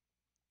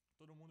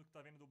 Todo mundo que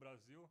tá vendo do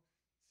Brasil,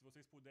 se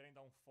vocês puderem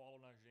dar um follow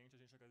na gente, a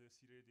gente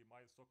agradeceria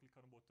demais. É só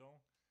clicar no botão,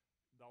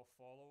 dar o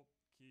follow,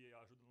 que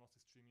ajuda no nosso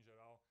stream em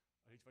geral.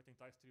 A gente vai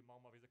tentar streamar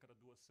uma vez a cada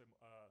 2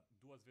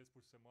 vezes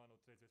por semana ou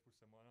 3 vezes por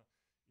semana.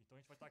 Então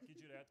a gente vai estar aqui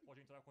direto,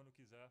 pode entrar quando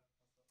quiser,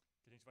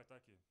 que a gente vai estar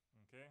aqui,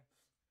 okay?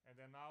 And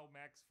then now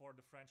Max for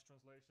the French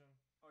translation.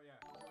 Oh yeah.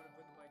 You want to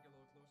put the mic a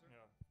little closer?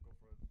 Yeah, go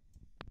for it.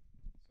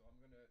 So I'm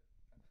gonna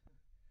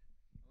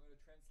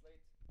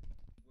translate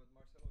what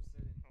Marcelo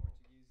said in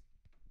Portuguese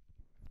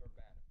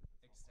verbatim.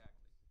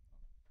 Exactly.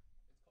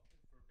 It's called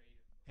verbatim.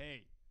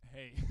 Hey.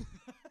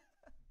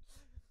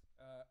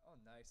 Oh,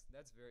 nice.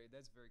 That's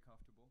very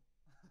comfortable.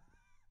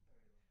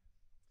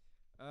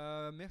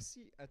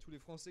 Merci à tous les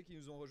Français qui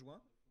nous ont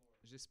rejoints.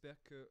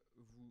 J'espère que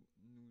vous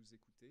nous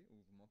écoutez, ou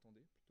vous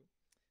m'entendez plutôt.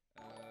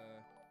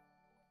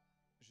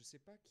 Je sais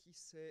pas qui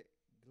c'est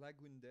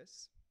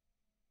Glagundes,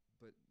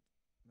 but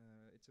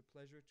it's a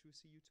pleasure to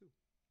see you too.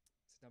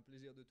 C'est un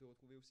plaisir de te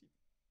retrouver aussi.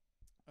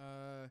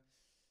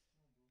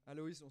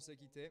 Aloïs, on sait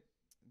qui t'es,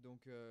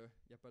 donc il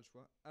n'y a pas le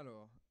choix.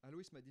 Alors,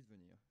 Aloïs m'a dit de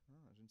venir.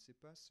 Je ne sais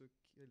pas ce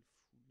qu'elle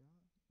fout là,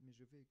 mais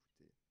je vais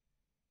écouter.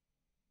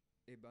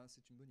 Eh ben,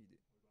 c'est une bonne idée.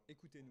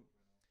 Écoutez-nous.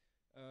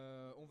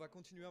 On va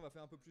continuer, on va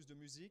faire un peu plus de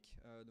musique.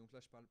 Donc là,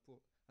 je parle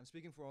pour... I'm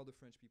speaking for all the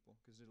French people,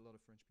 because there's a lot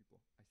of French people.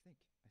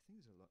 I think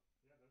there's a lot.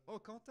 Oh,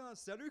 Quentin!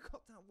 Salut,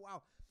 Quentin!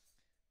 Wow!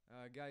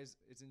 Guys,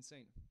 it's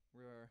insane.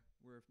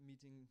 We're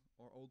meeting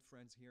our old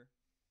friends here.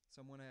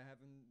 Someone I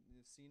haven't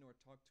seen or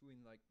talked to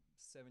in like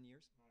 7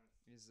 years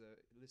is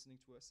listening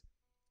to us.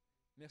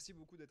 Merci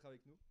beaucoup d'être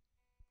avec nous.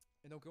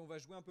 Et donc, on va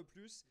jouer un peu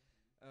plus.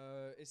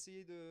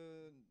 Essayez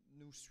de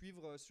nous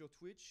suivre sur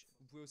Twitch.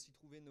 Vous pouvez aussi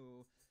trouver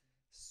nos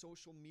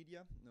social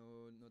media,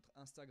 notre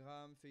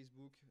Instagram,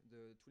 Facebook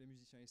de tous les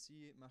musiciens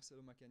ici.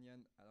 Marcelo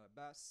Macanian à la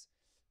basse.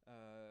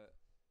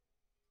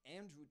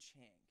 Andrew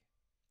Chang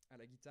à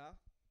la guitare.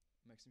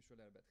 Maxime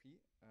Cholet à la batterie.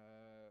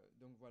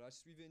 Donc voilà,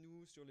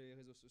 suivez-nous sur les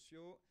réseaux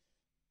sociaux.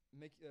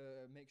 Make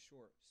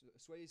sure,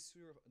 soyez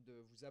sûr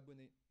de vous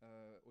abonner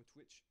au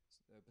Twitch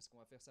parce qu'on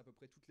va faire ça à peu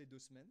près toutes les 2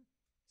 semaines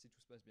si tout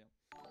se passe bien.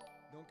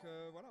 Donc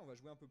voilà, on va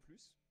jouer un peu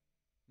plus.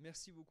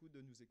 Merci beaucoup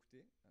de nous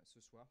écouter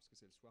ce soir parce que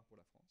c'est le soir pour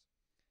la France.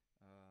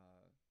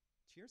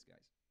 Cheers,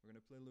 guys. We're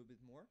gonna play a little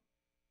bit more.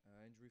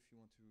 Andrew, if you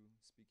want to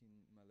speak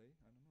in Malay,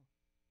 I don't know.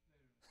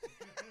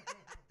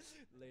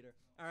 Later.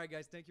 All right,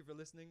 guys. Thank you for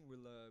listening.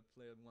 We'll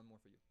play one more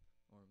for you,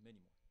 or many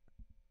more.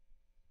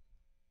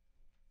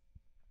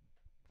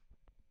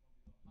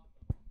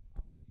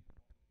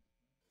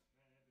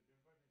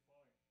 What's the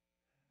vibe?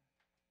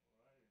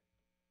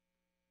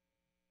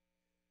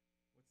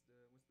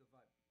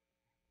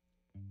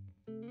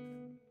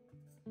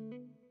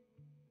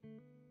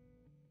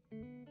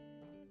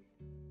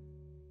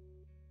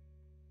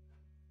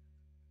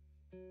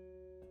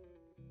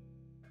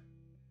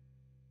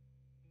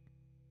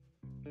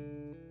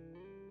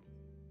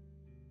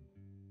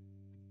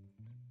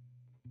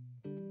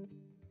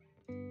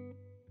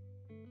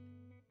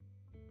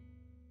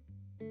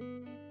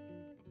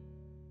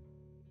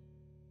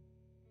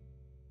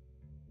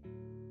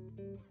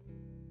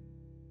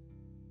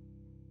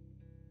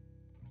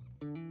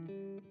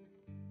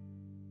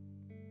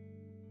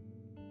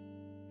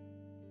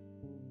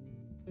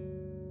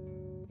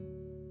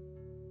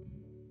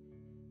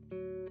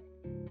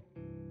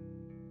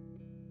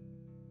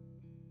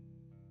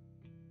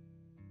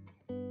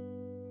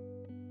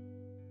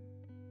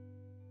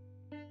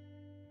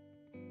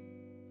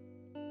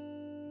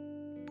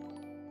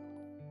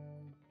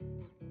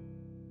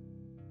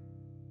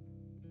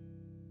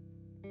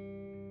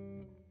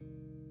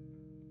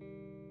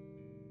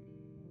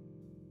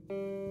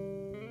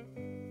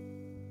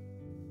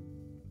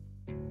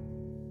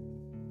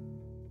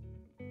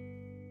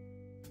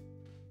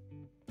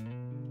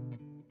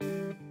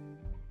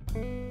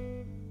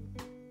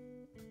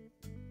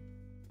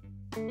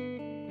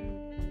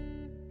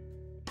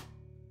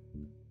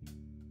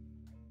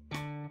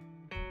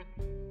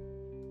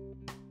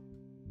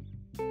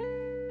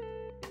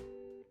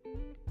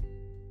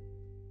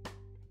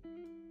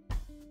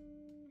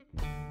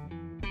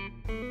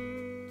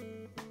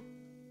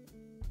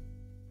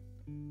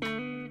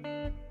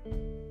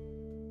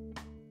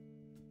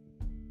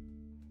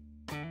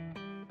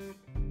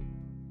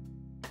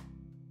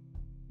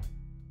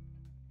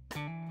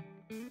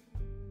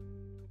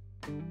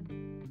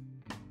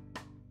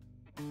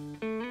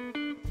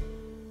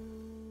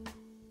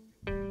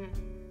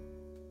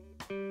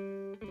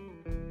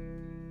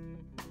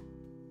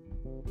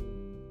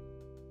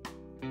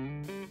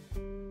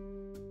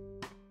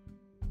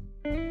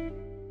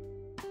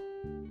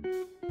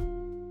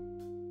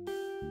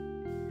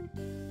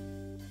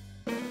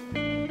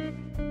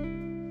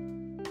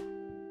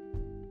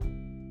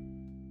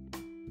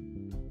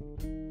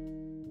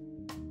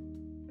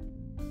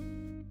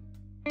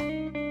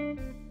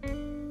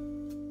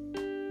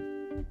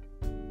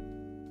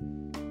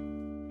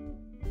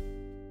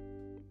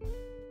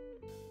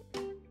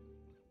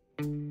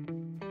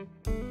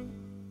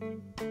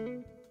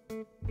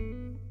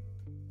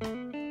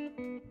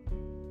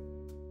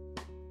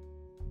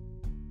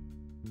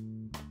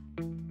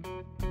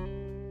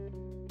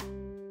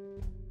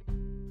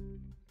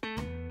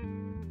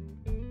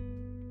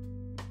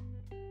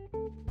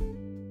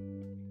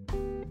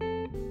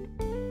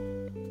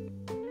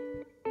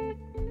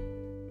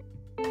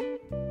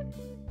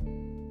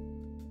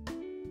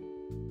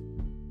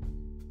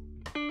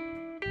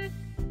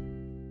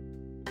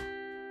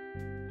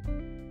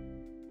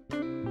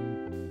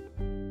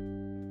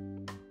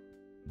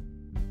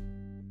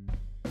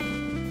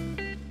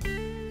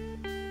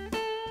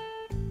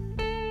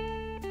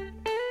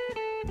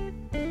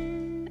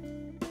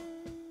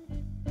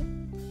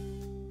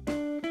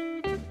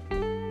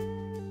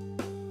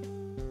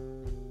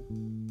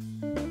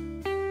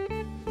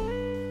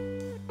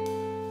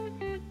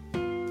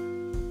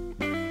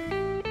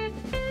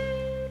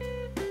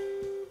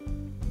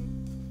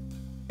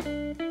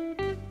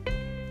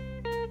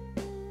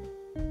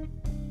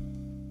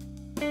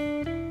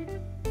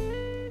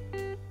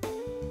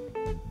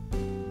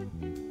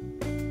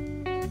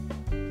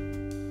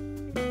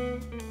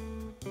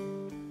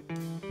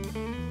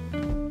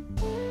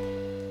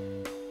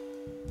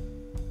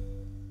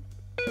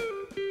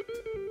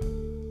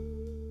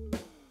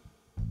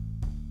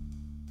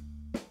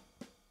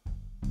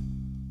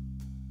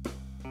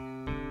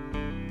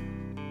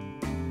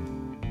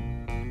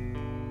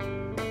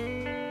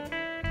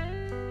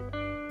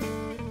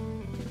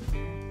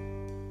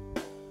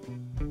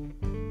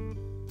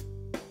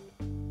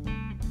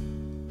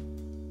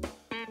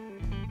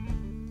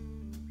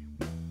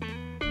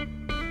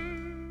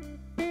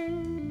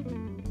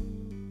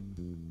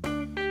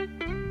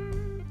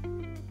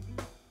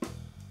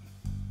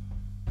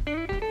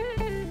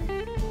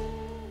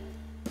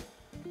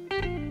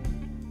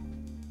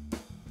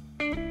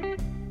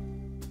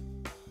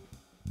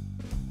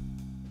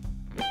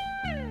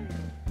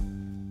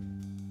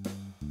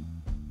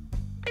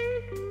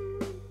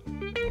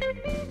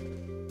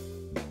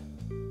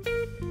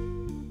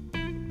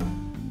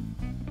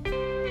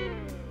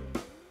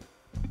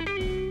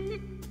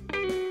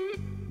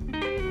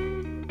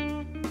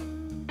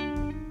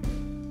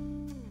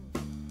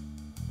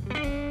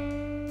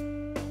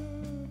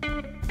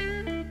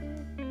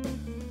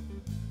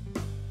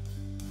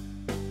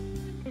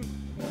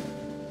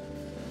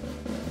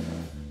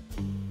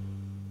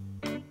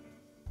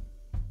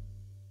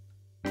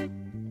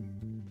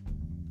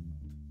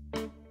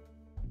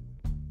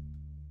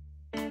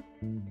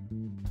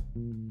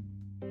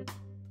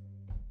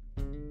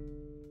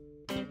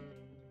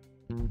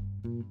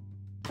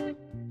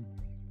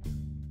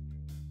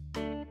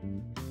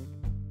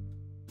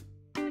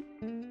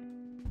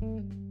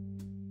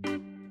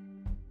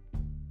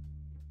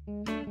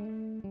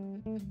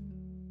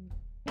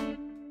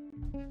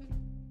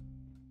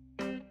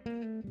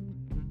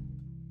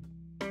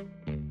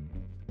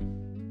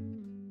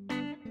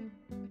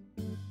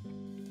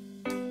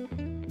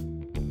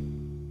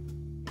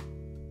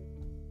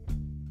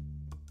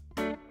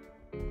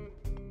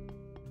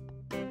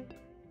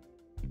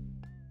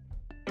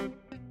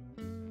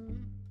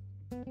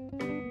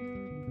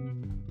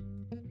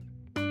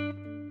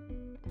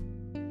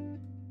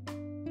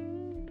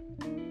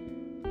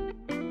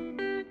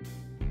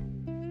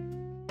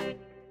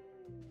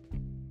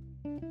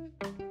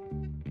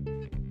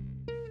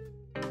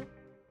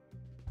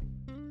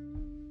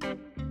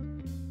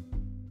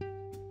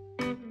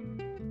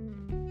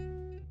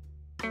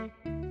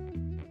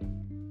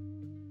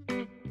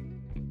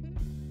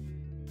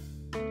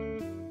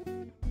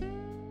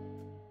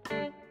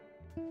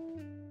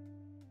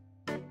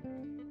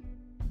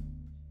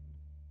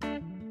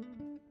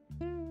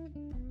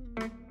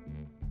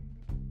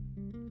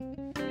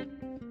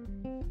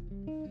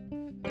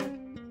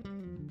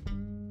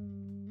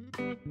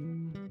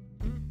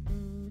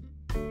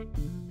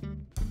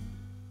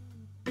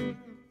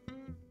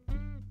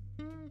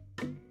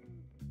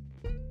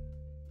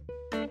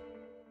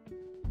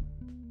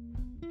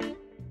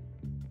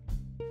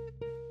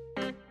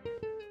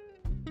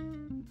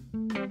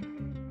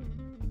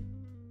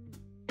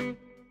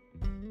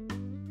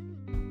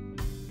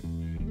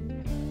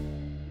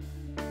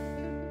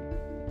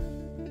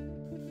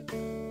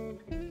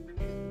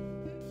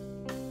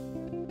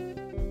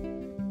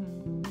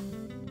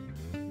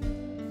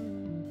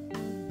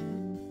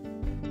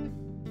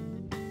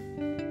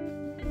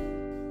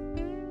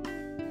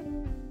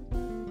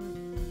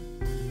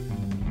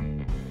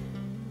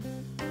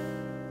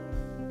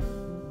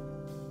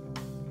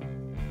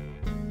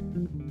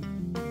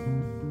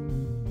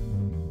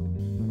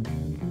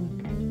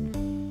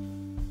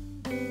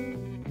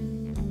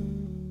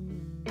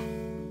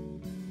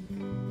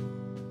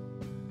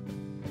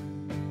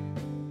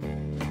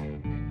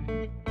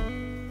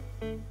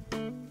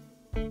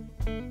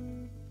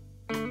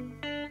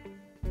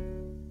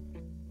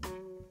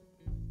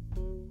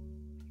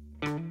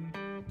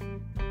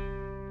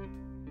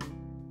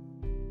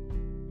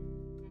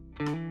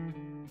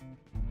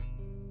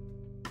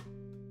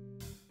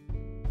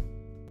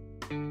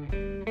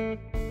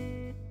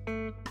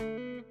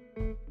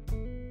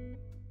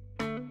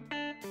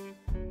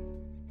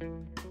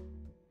 Alright. Nice.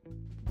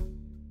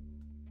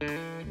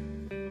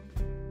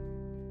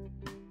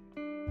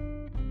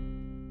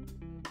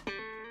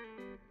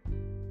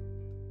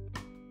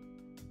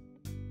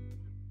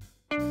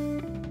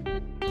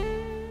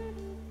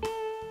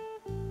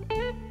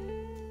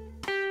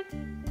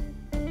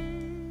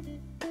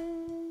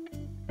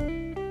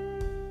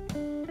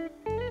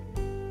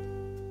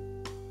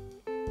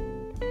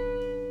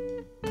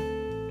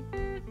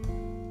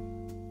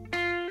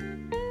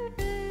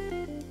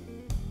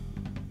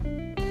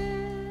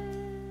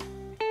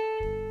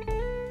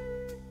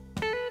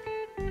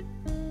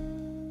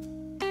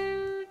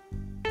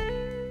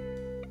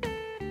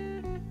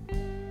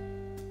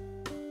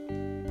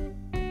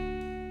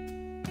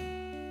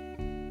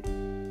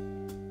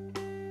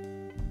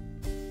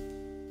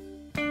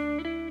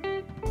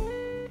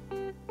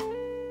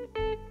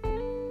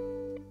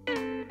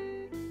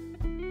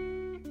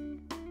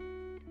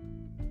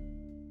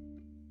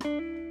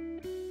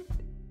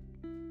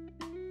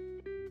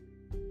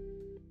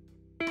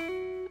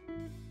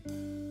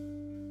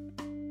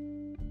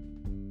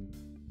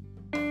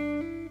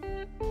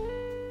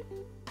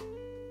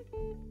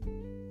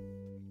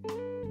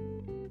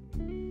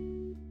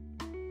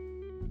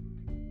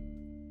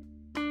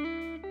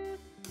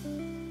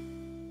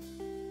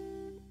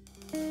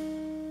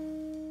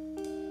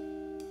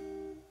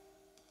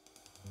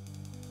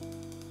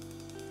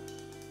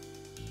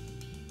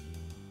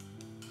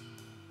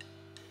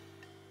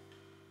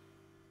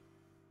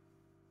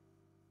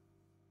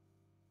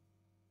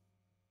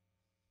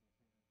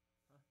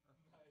 Yo, the What's chat's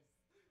going on?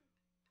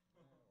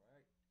 getting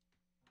hyped, yeah.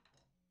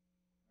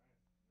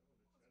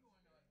 You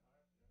wanna talk? No, let's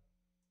play.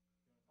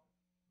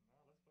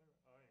 Oh, yeah. Let's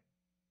play.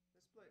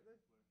 Let's play. Yeah.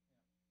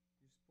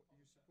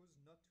 You're supposed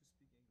not to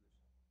speak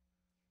English.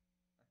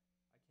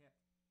 I can't.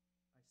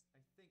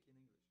 I think in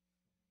English,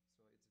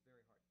 so it's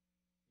very hard.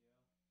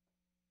 Yeah.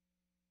 No, nice.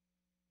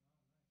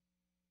 Oh, nice.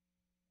 The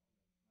chat is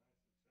hyped.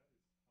 You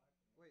know?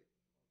 Wait,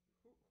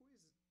 There's a lot of who people.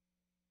 is? Huh?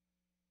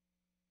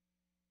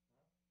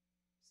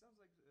 Sounds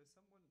like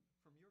someone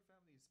from your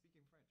family is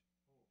speaking French.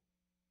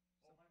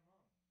 Oh. Oh, my mom.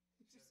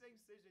 She's Yeah, saying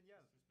c'est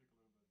génial. Just speak a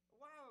little bit.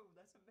 Wow,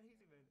 that's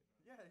amazing, man.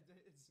 Yeah. Yeah,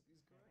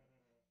 it's correct.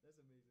 That's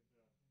amazing.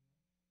 Yeah.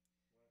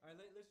 All right,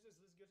 let's go straight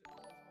to it. Let's do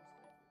something.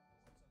 I'll-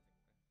 Okay,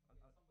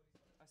 I'll- somebody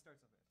start. I start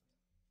something.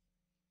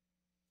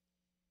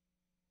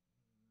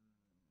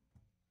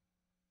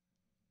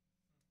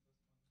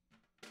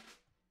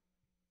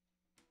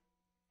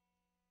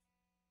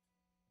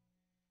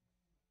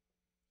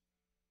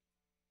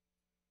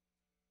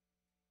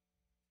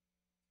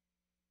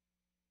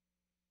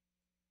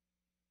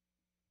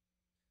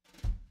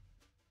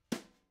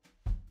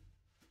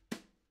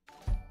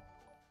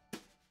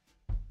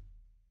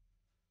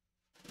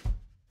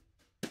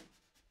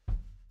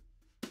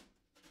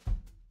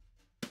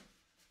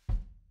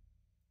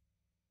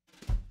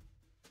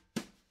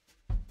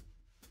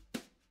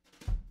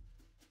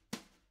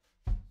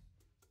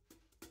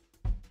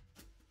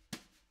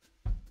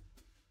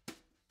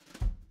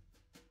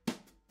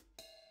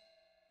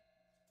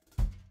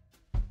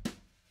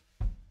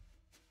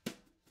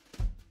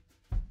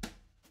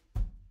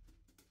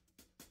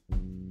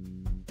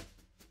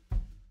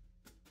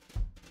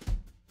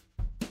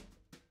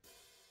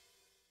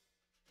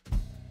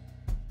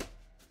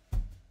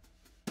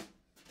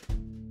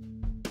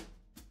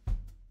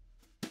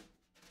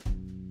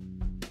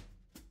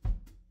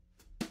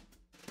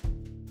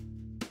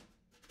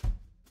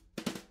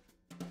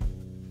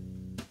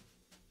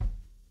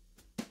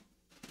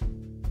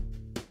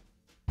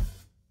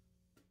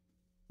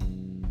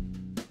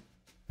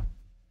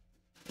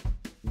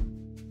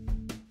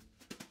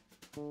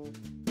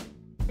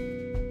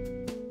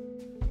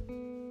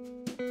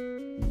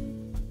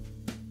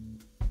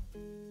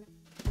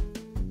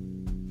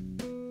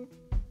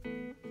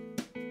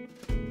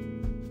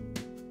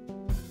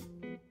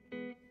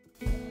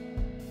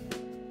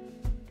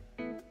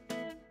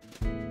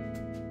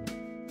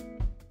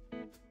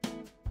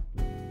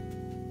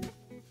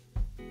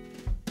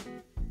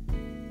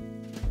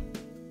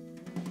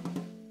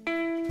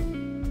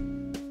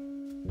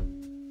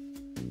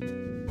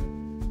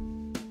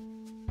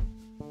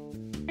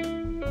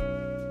 That's fun.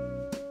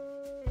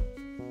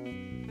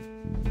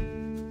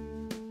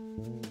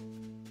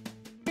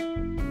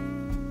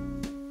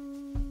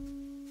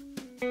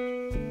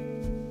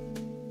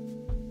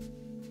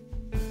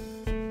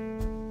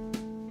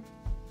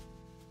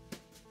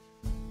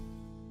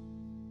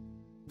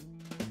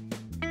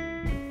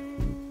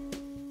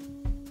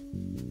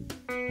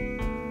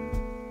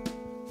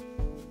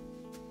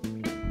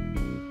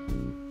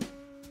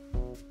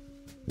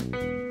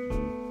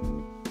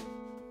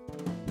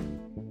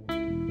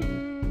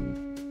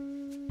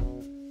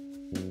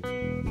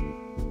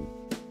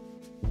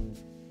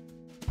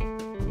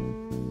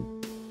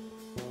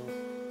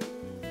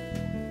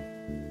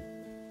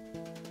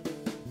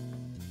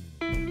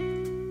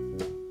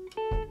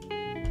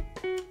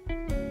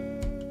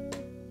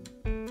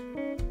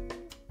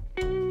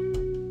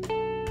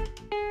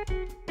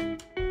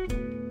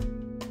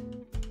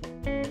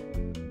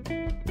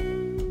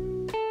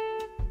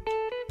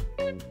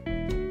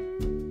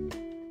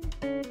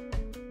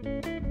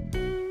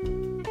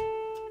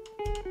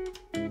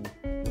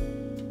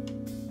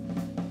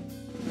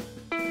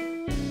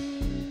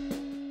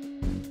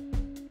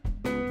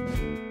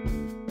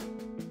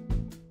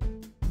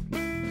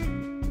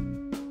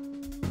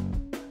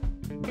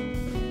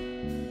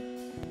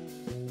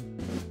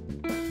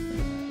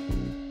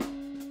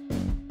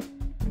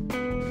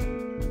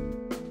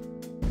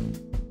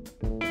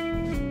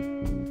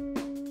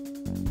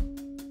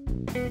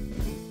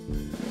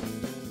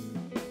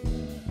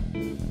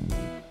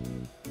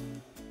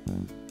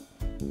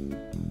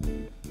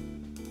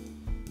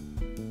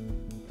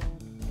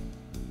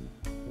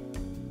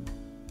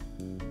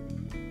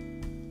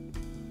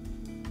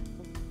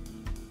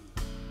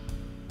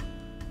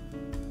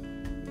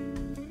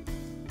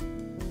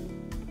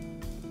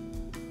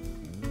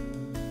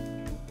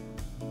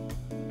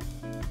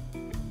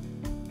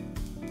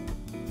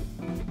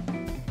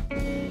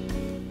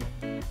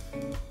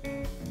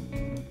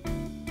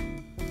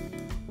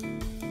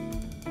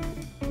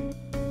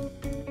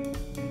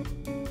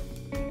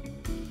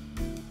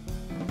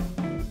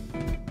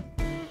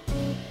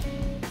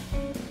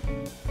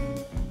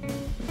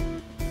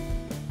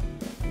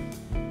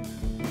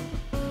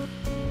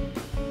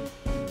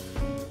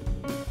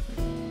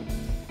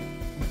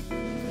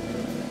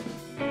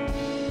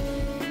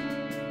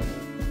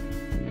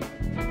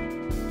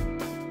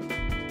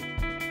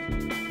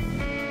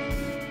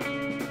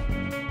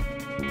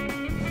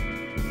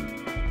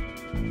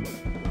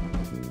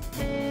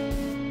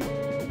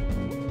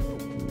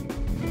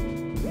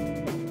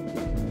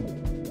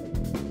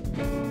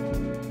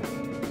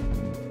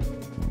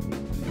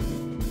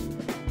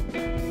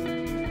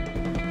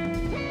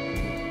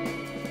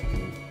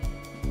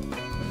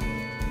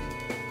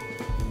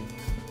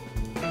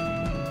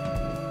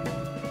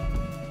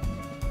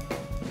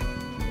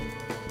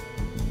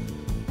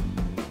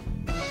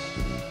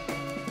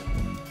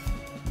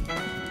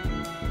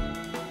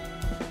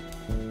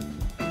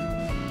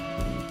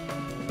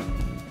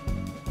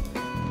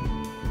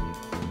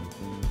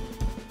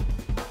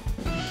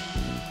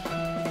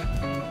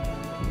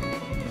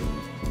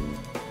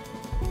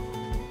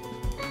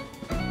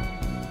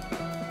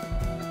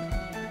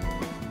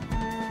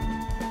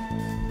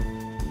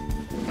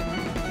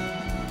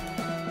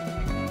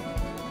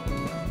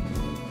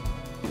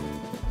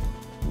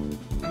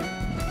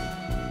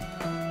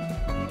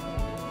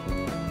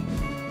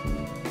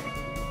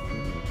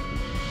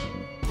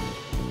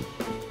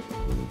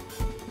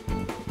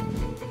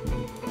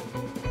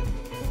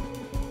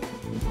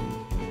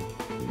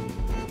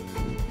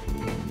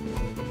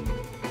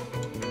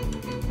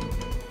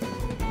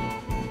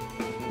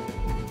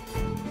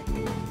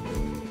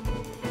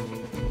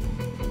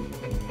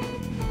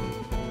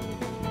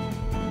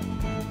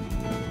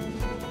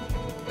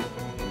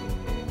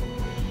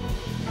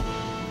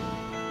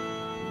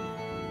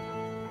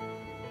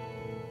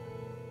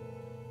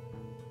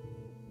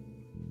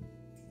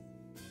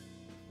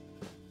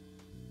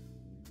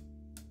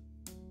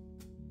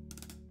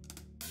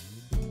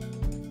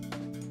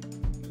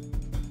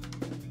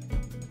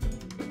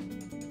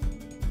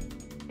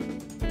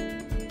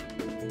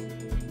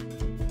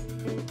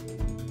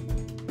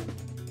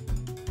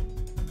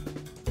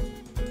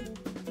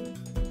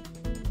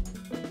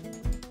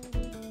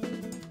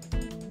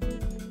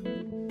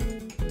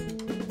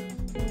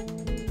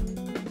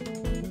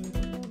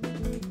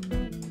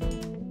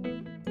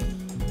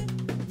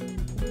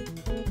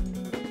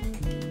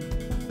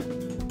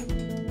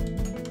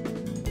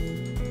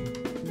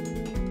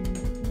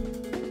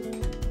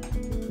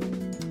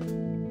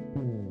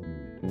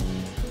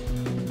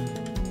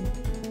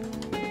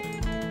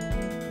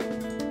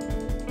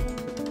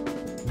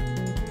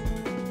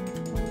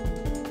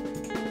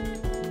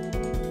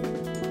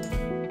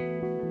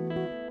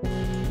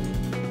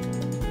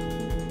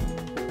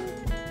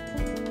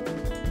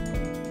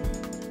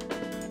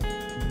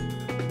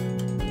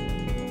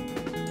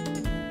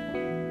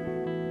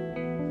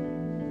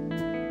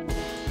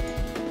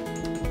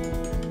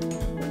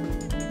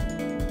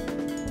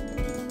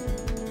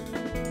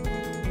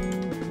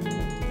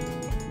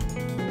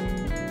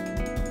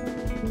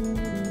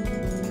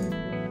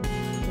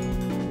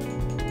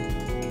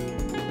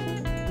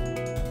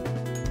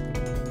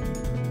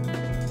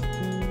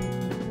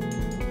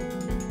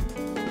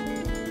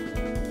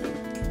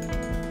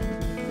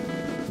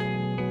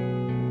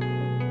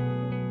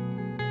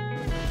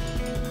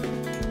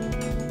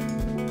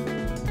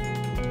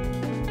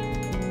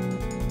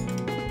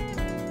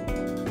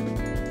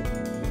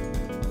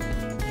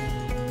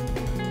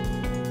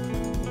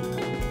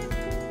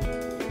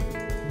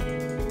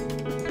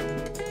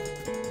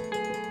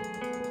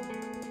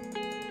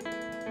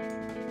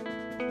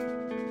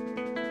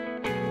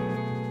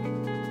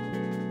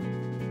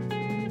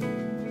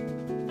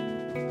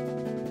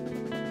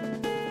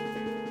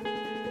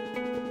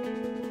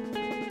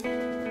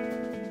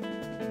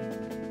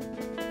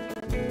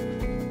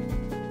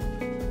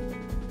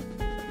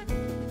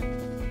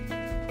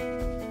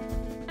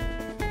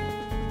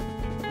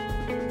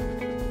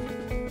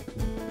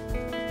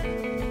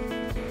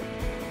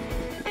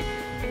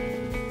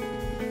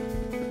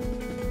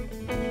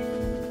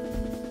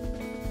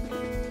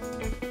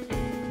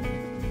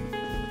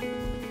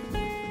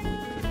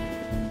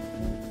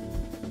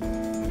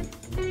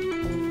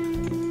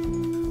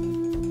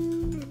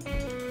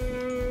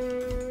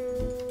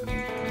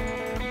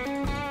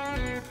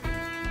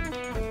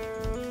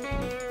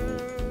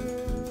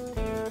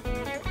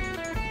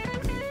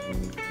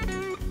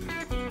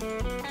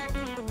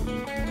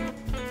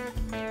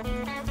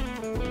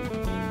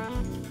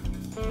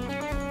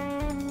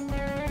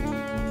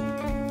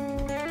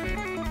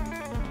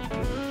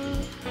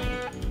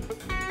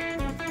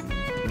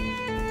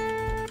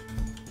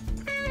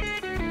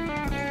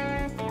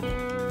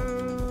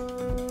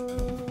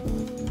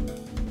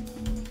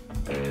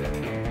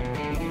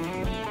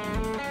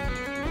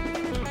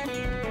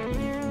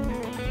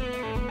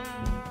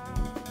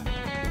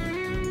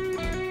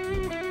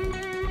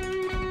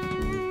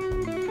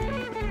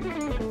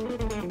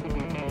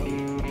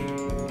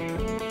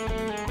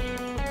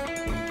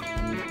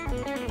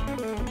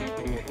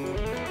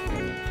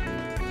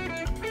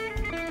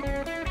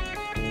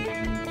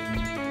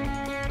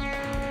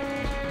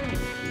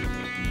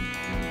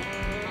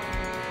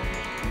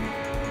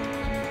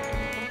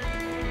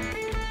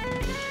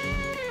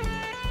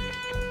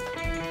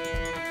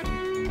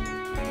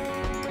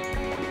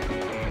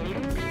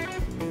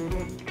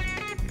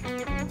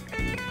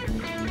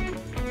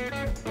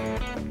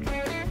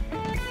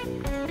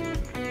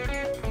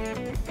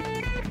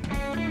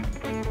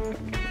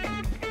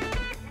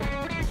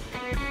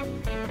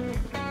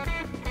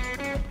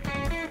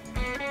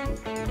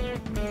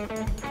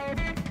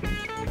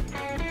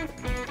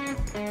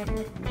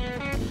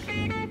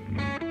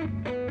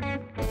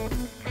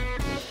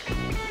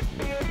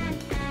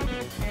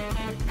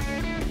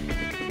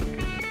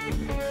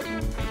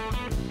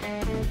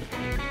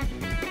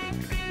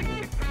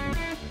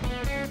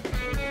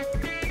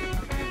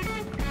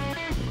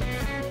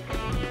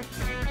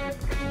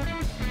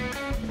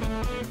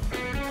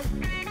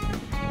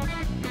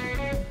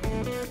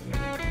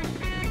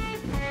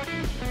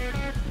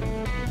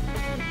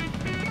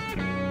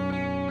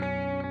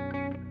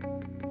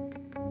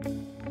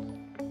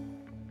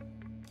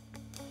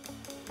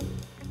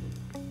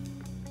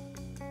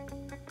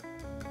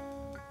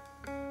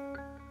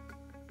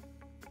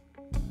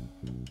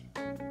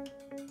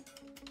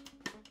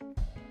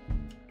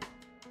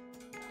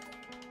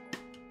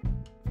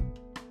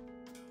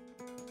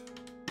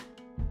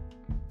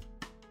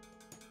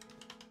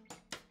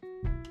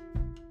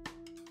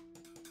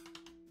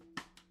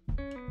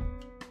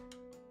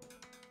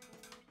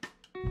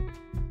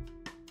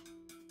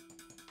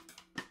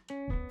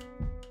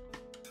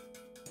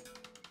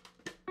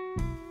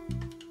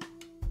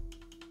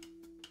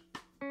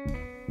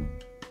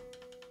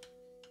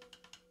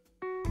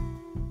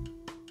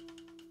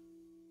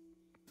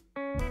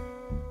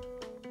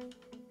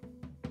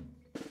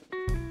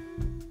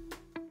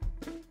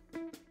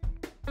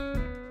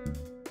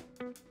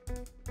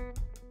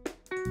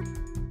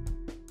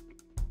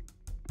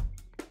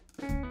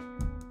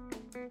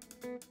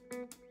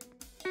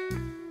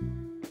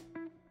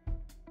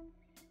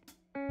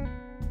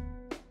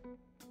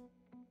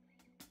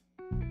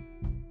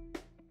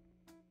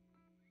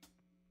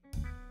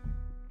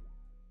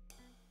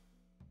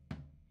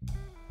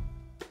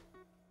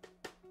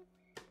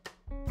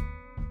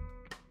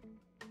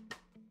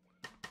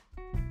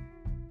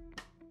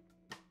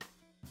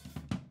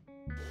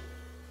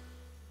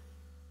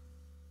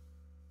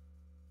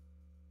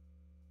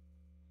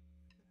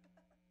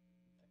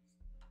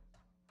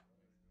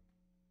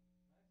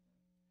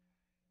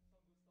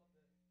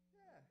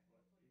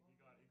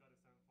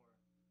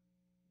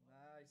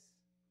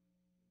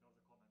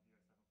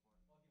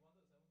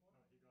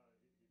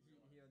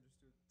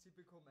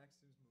 typical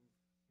Maxims move.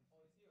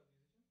 Oh, is he a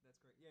musician? That's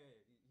great. Yeah, yeah,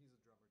 he's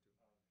a drummer too.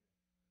 Oh, okay.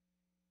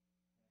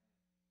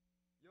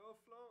 Yo,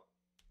 Flo.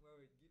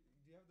 Wait,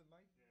 do you have the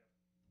mic? Yeah.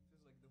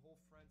 Feels like the whole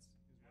France is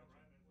Yeah, watching.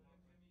 right. That's Well, a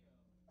lot, let right?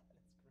 me.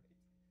 That's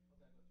great.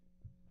 Okay, I got you.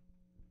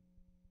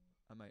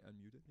 Am I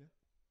unmuted? Yeah.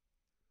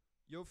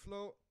 Yo,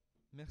 Flo.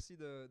 Merci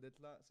d'être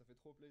là. Ça fait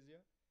trop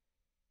plaisir.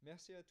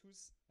 Merci à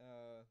tous.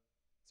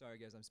 Sorry,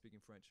 guys, I'm speaking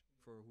French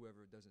for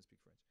whoever doesn't speak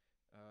French.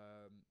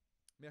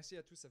 Merci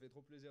à tous. Ça fait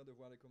trop plaisir de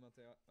voir les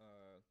commentaires.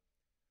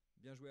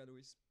 Bien joué,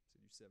 Aloïs. C'est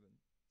du 7.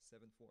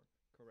 7-4.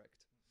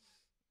 Correct.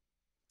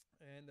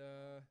 And Nice,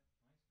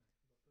 man.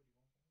 You got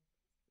 31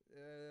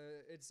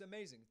 followers. it's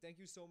amazing. Thank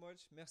you so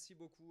much. Merci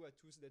beaucoup à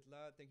tous d'être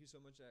là. Thank you so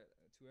much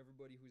to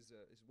everybody who's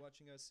is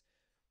watching us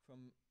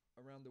from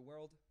around the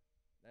world.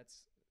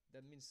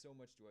 That means so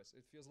much to us.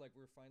 It feels like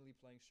we're finally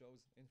playing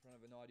shows in front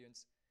of an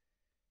audience,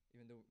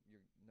 even though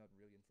you're not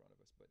really in front of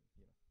us, but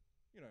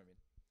you know what I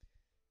mean.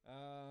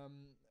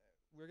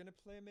 We're gonna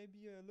play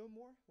maybe a little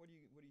more. What do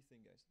you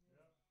think, guys?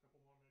 Yeah,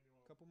 couple more maybe.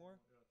 Or Couple more?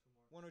 Yeah,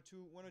 two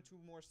more. One or two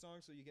more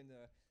songs so you can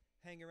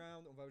hang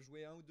around. On va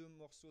jouer un ou deux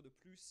morceaux de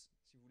plus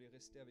si vous voulez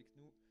rester avec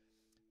nous.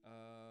 Did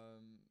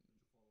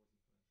you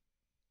follow us in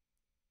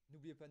French?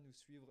 N'oubliez pas de nous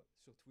suivre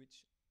sur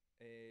Twitch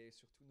et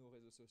sur tous nos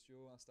réseaux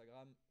sociaux,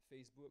 Instagram,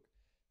 Facebook.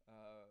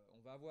 On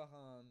va avoir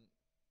un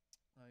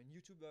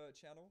YouTube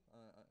channel,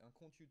 un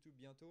compte YouTube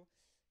bientôt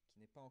qui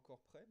n'est pas encore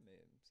prêt,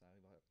 mais ça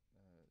arrivera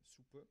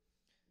sous peu.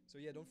 So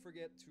yeah, don't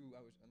forget to.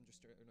 I'm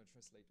just going to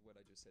translate what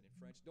I just said in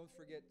French. Don't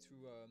forget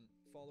to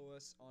follow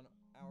us on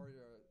our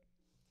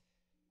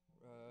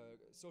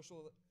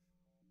social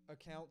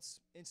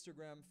accounts: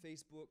 Instagram,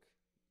 Facebook,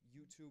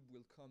 YouTube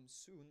will come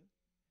soon,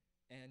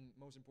 and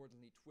most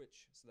importantly,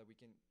 Twitch, so that we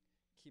can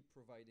keep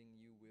providing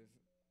you with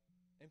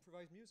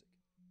improvised music.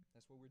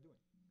 That's what we're doing.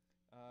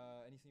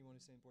 Anything you want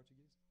to say in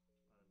Portuguese?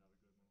 No, we're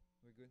good, man.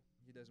 We're good.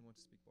 He doesn't want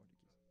to speak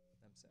Portuguese.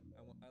 I'm sad.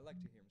 I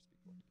like to hear him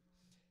speak Portuguese.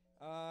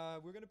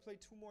 We're gonna play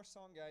two more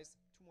songs, guys.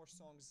 Two more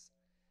songs.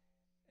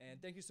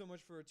 And thank you so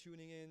much for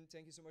tuning in.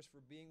 Thank you so much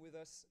for being with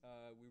us.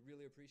 We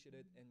really appreciate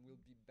it. And we'll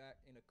be back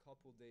in a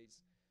couple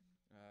days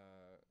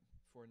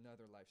for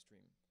another live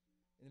stream.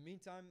 In the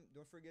meantime,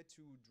 don't forget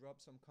to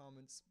drop some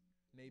comments,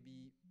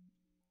 maybe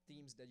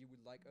themes that you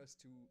would like us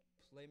to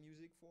play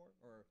music for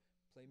or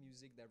play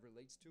music that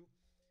relates to.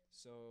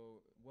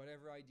 So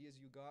whatever ideas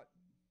you got,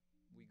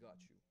 we got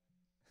you.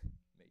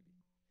 Maybe.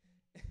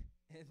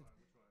 And We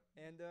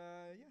try. and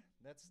yeah,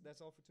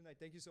 that's all for tonight.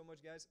 Thank you so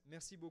much, guys.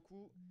 Merci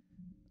beaucoup.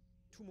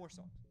 Two more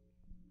songs. Oh,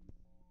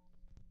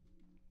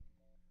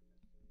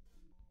 I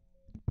hear something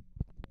I like.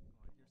 I want to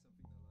try my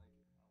randomizer.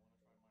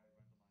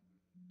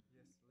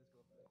 Yes, let's go.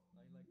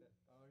 I like that.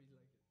 I already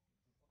like it.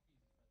 What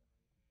key is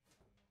this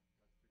randomizer?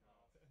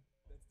 I don't know. Let's figure it out.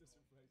 That's the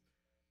surprise.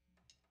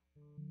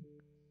 Here we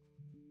go.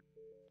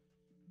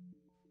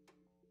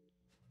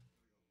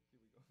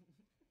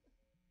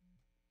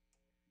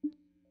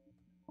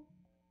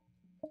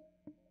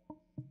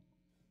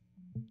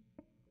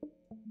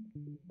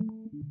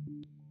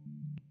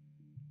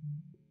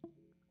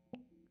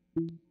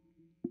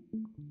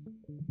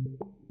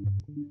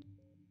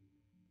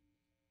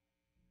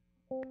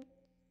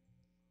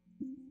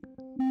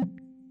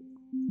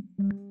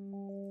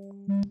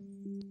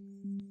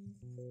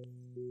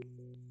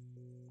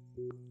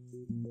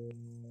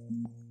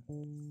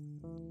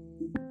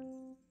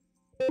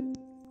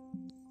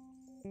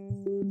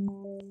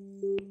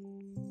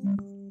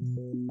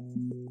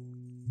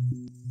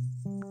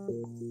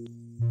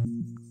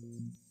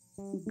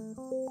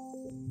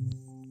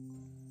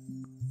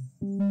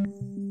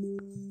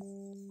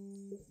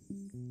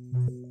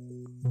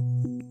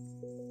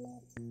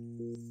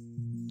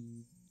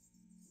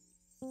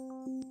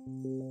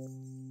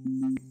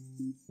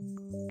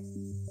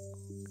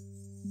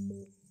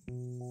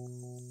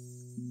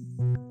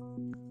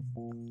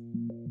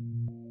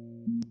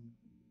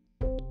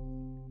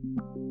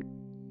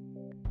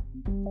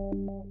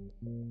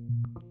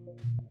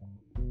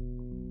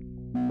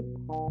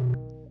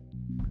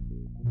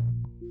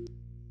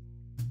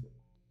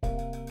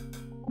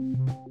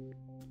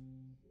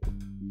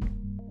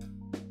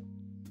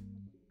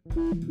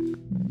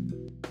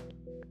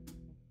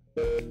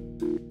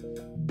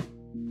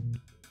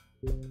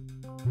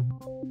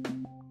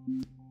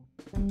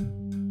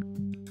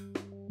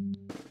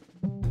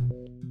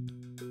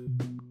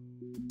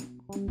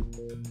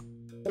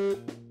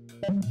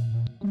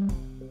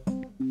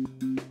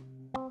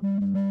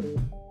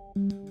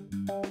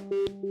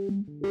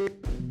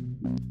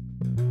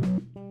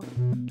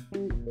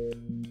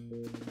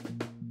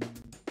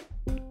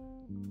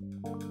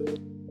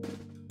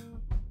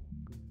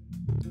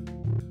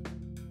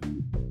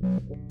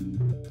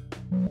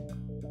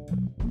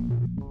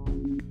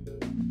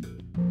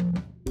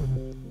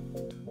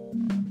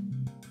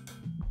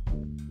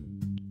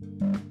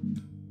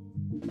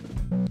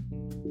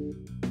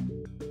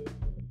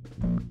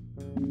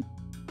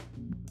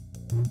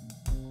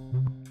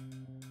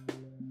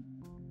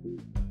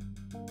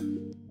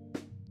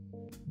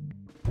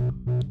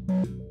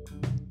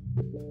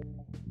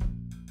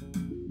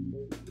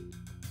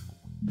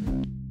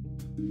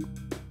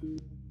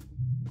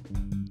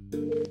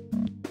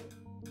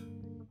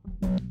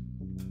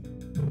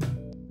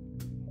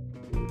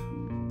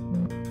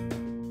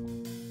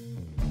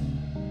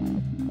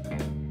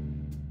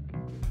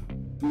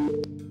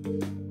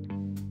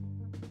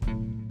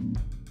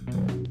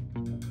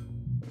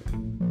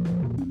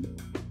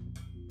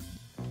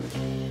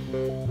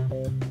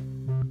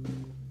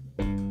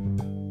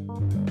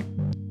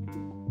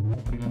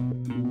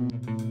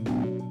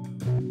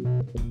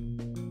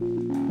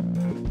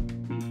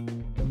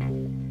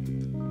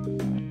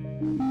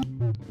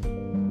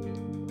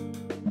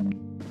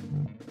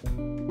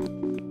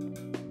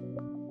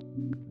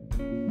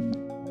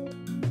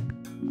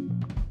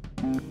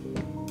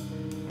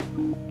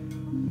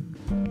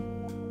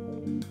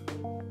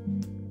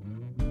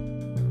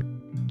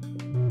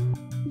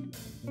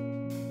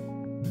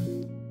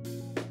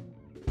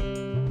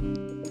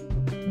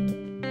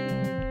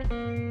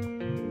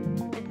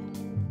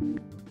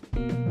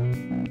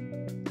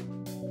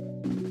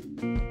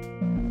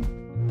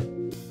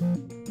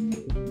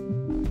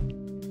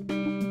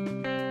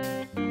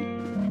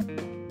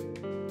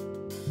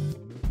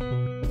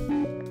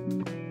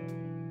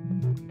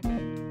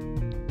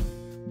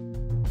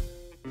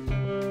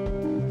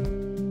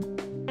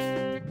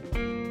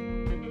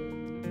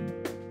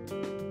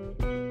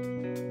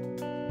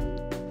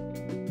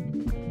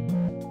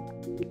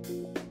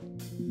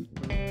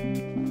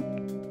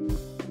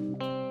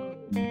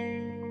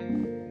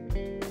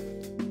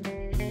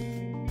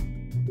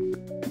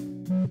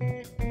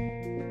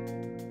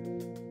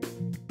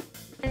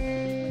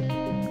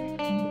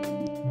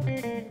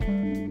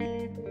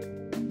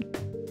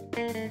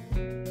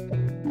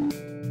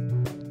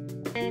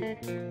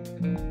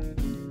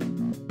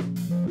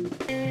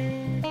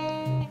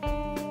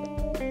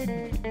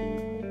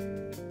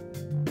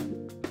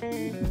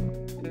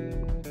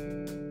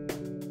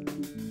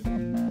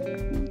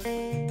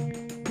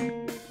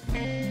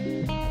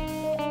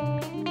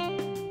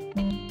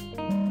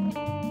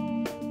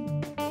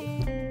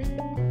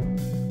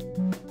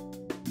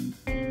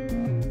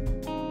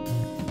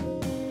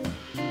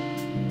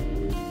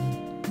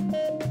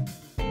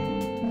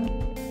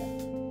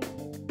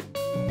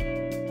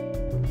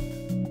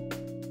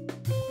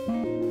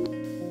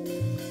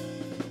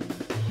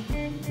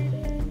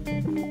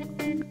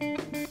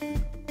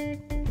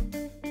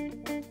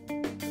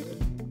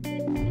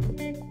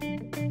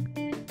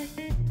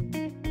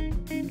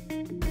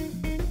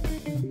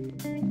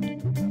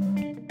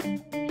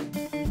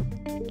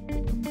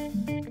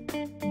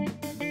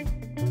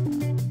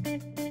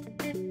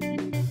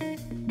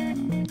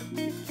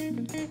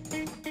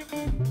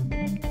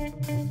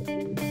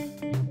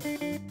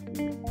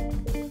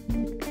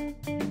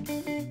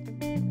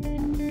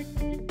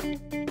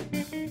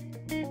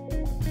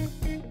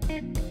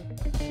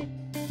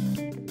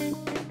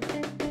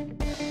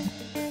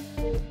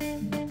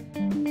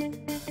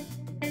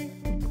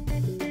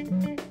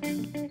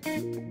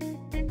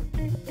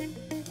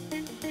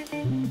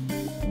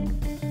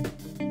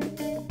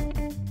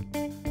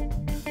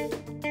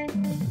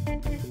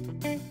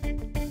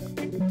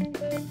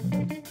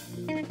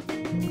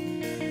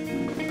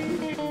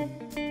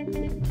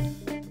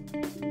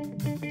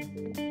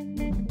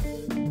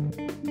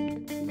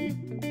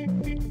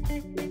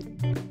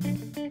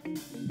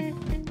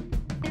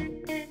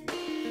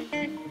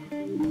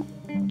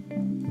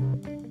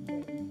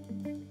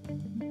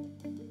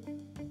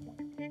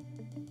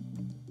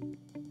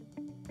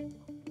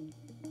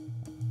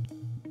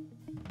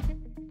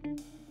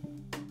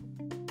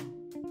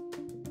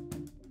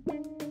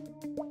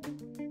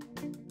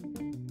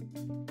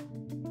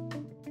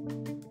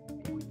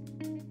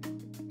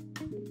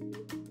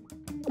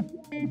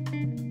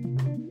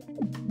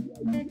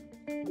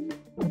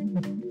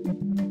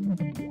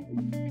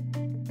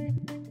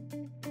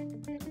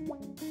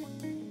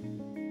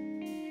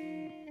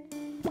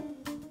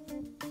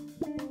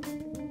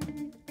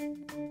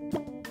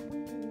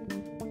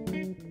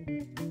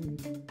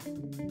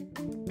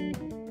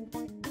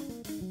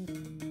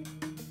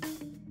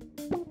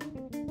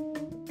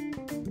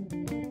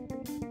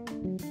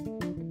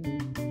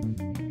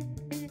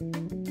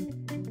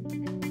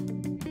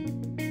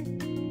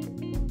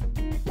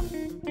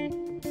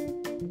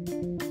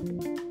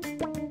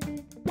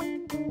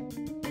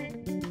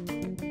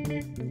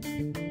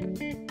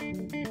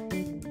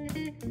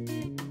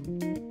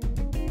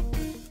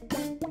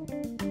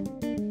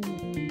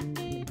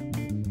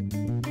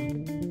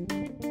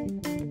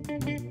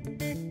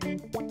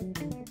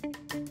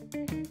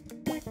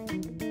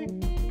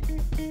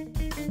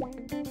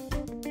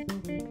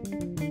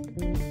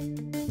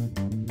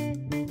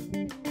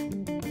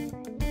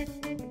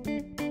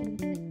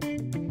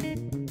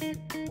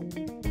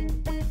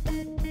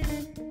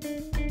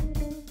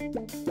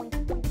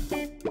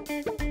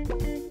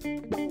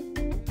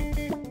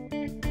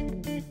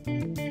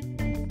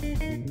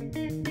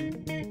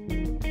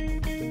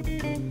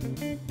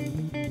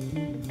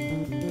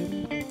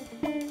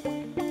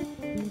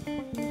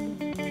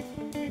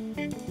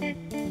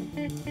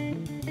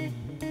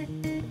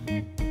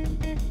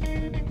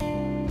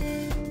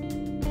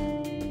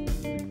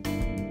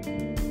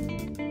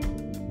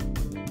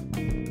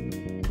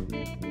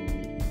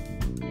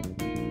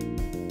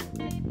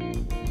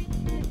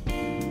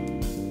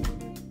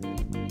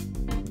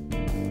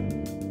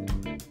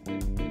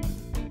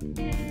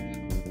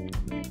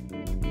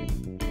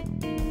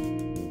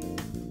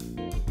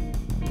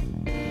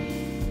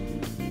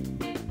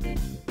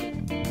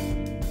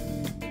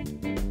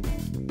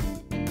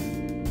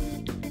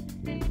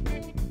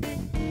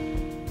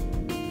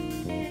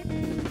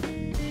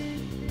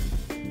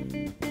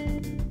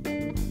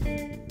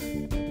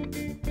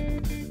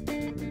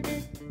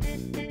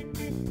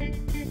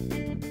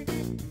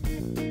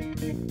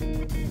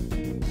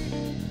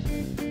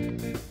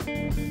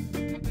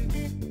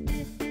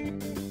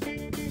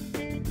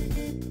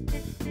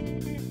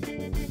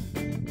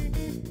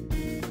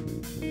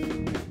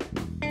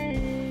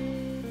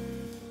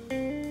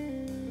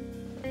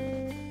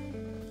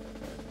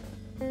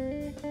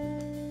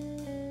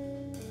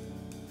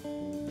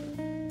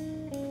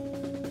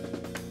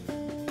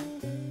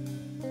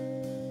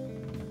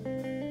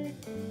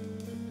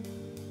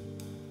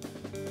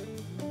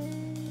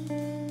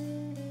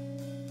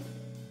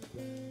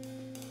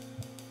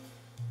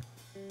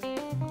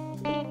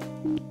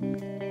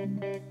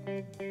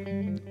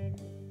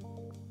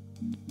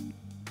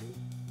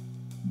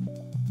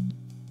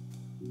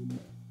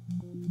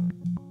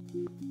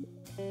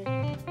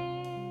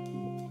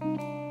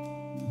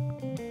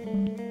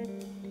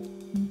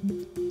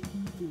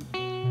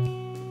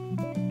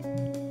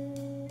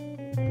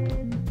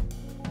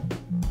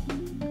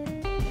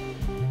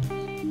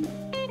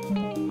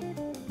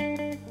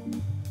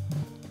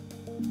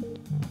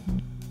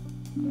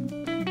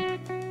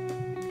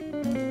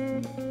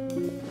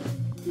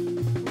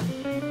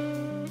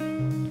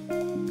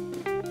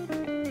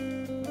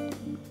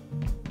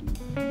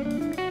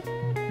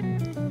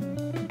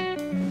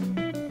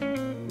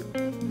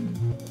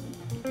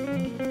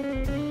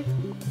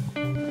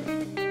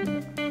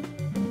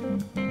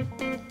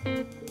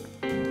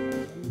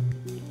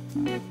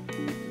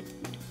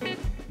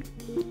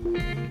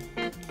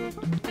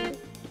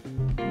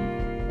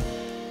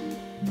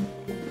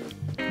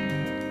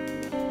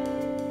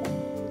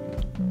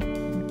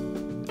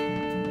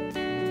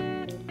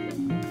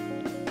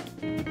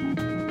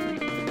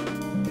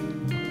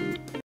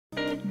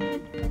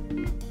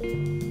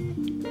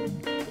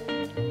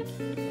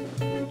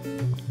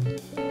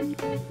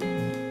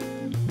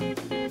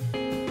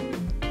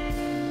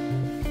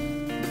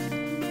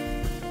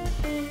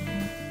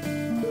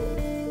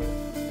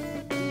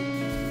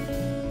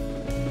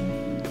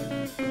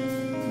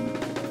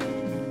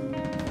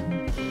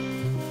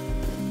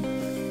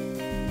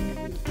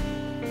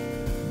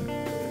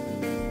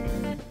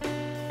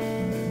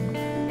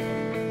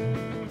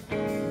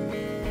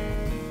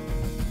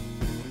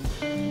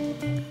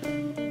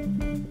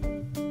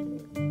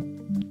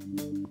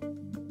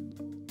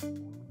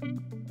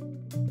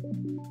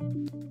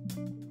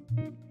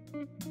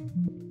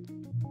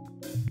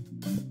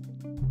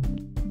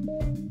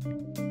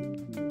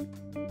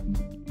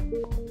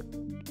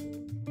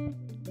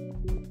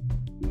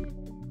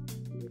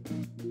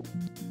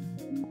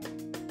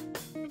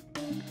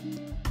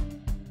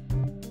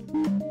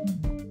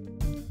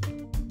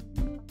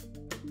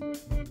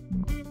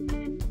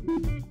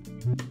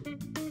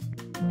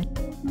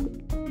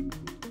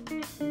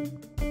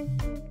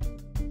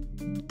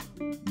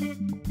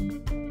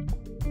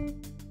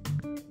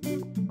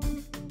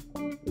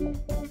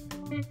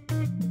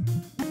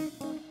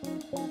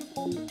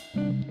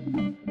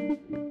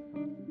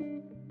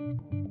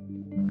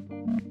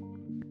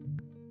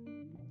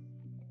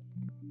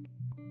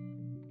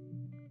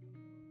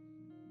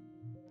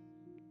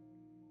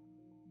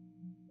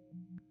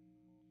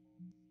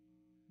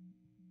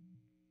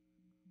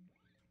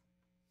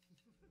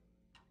 Change the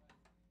tempo in the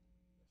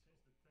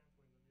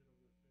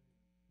middle of your thing.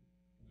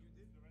 You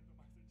did? The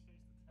randomizer changed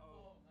the tempo. Oh.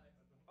 Oh, nice.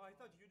 I don't know Oh, I how.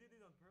 thought you did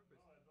it on purpose.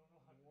 No, I don't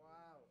know how to do it.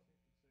 Wow. I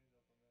think it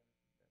changed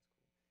automatically.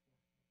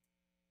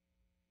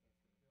 That's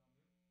cool. Okay.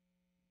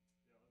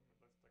 You're on mute. Yeah, let's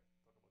talk about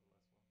the last one.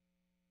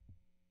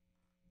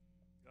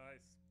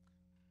 Guys,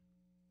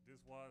 this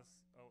was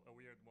a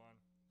weird one.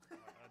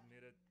 I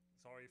admit it.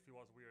 Sorry if it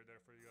was weird there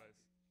for you guys.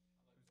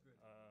 I It like was it. good.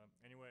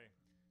 Anyway,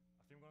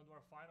 I think we're gonna do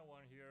our final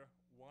one here.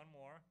 One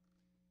more.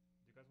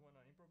 Do you guys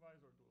wanna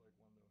improvise or do like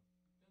one though?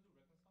 You gonna do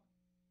reconcile?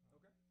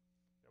 Okay.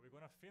 Yeah, we're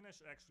gonna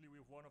finish actually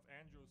with one of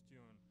Andrew's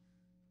tune.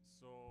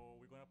 So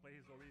we're gonna play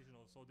his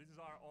original. So this is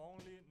our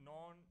only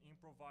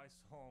non-improvised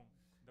song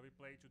that we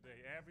played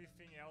today.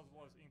 Everything else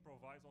was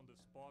improvised on the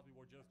spot. We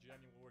were just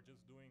jamming.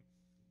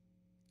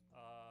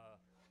 Uh,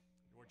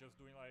 we were just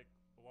doing like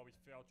what we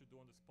felt to do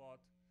on the spot.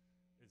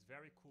 It's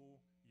very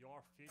cool.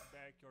 Your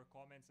feedback, your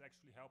comments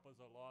actually help us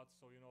a lot.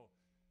 So we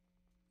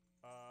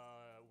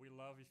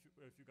love if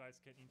you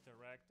guys can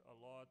interact a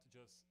lot,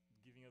 just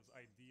giving us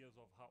ideas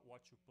of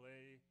what you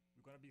play.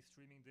 We're gonna be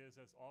streaming this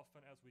as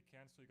often as we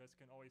can, so you guys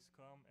can always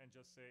come and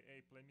just say, "Hey,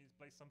 play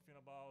something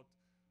about,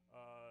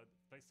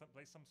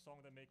 play some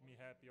song that make me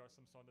happy or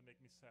some song that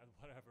make me sad,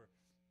 whatever."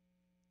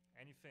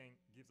 Anything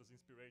gives us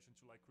inspiration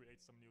to like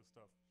create some new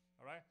stuff.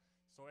 All right.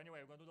 So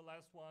anyway, we're gonna do the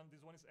last one.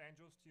 This one is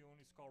Angel's tune.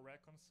 It's called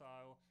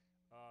Reconcile.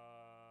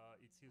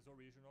 It's his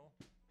original,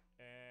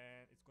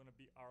 and it's gonna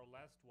be our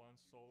last one.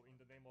 So in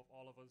the name of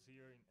all of us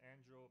here, in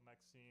Angel,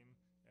 Maxime,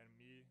 and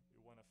me,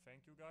 we wanna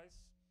thank you guys.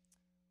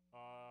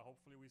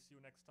 Hopefully we see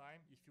you next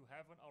time. If you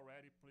haven't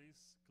already, please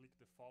click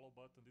the follow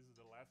button. This is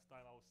the last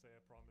time I will say. I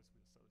promise.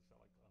 We said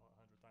like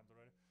 100 times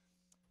already.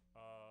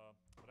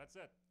 But that's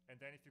it. And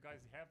then if you guys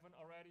haven't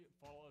already,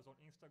 follow us on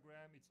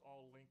Instagram. It's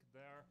all linked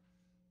there.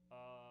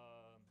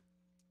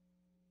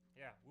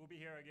 Yeah, we'll be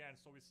here again.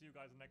 So we see you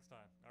guys next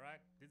time. All right.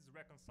 This is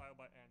Reconciled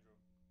by Andrew.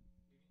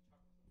 You need chocolate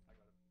sauce. I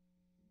got it.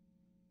 Just give me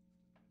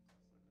 10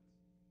 seconds.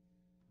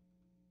 And make sure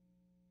to unmute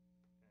my.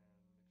 I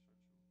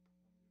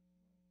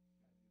Mute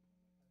my mic.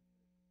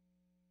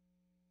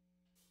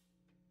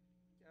 muted it.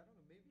 Yeah, I don't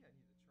know. Maybe I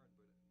need a chart,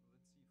 but let's see what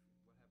happens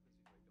if I don't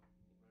have it.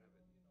 Well,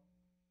 whatever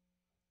happens.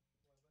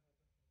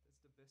 That's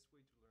the best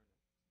way to learn it.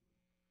 Okay, guys,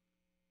 that move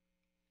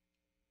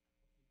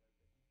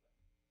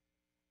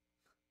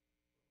back.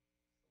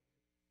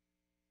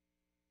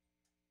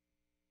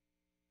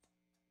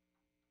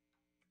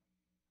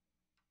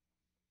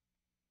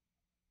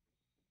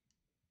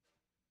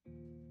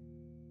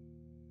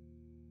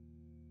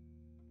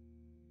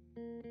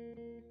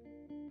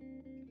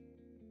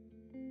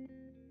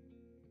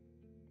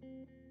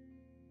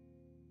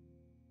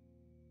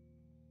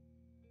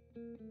 So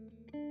weird.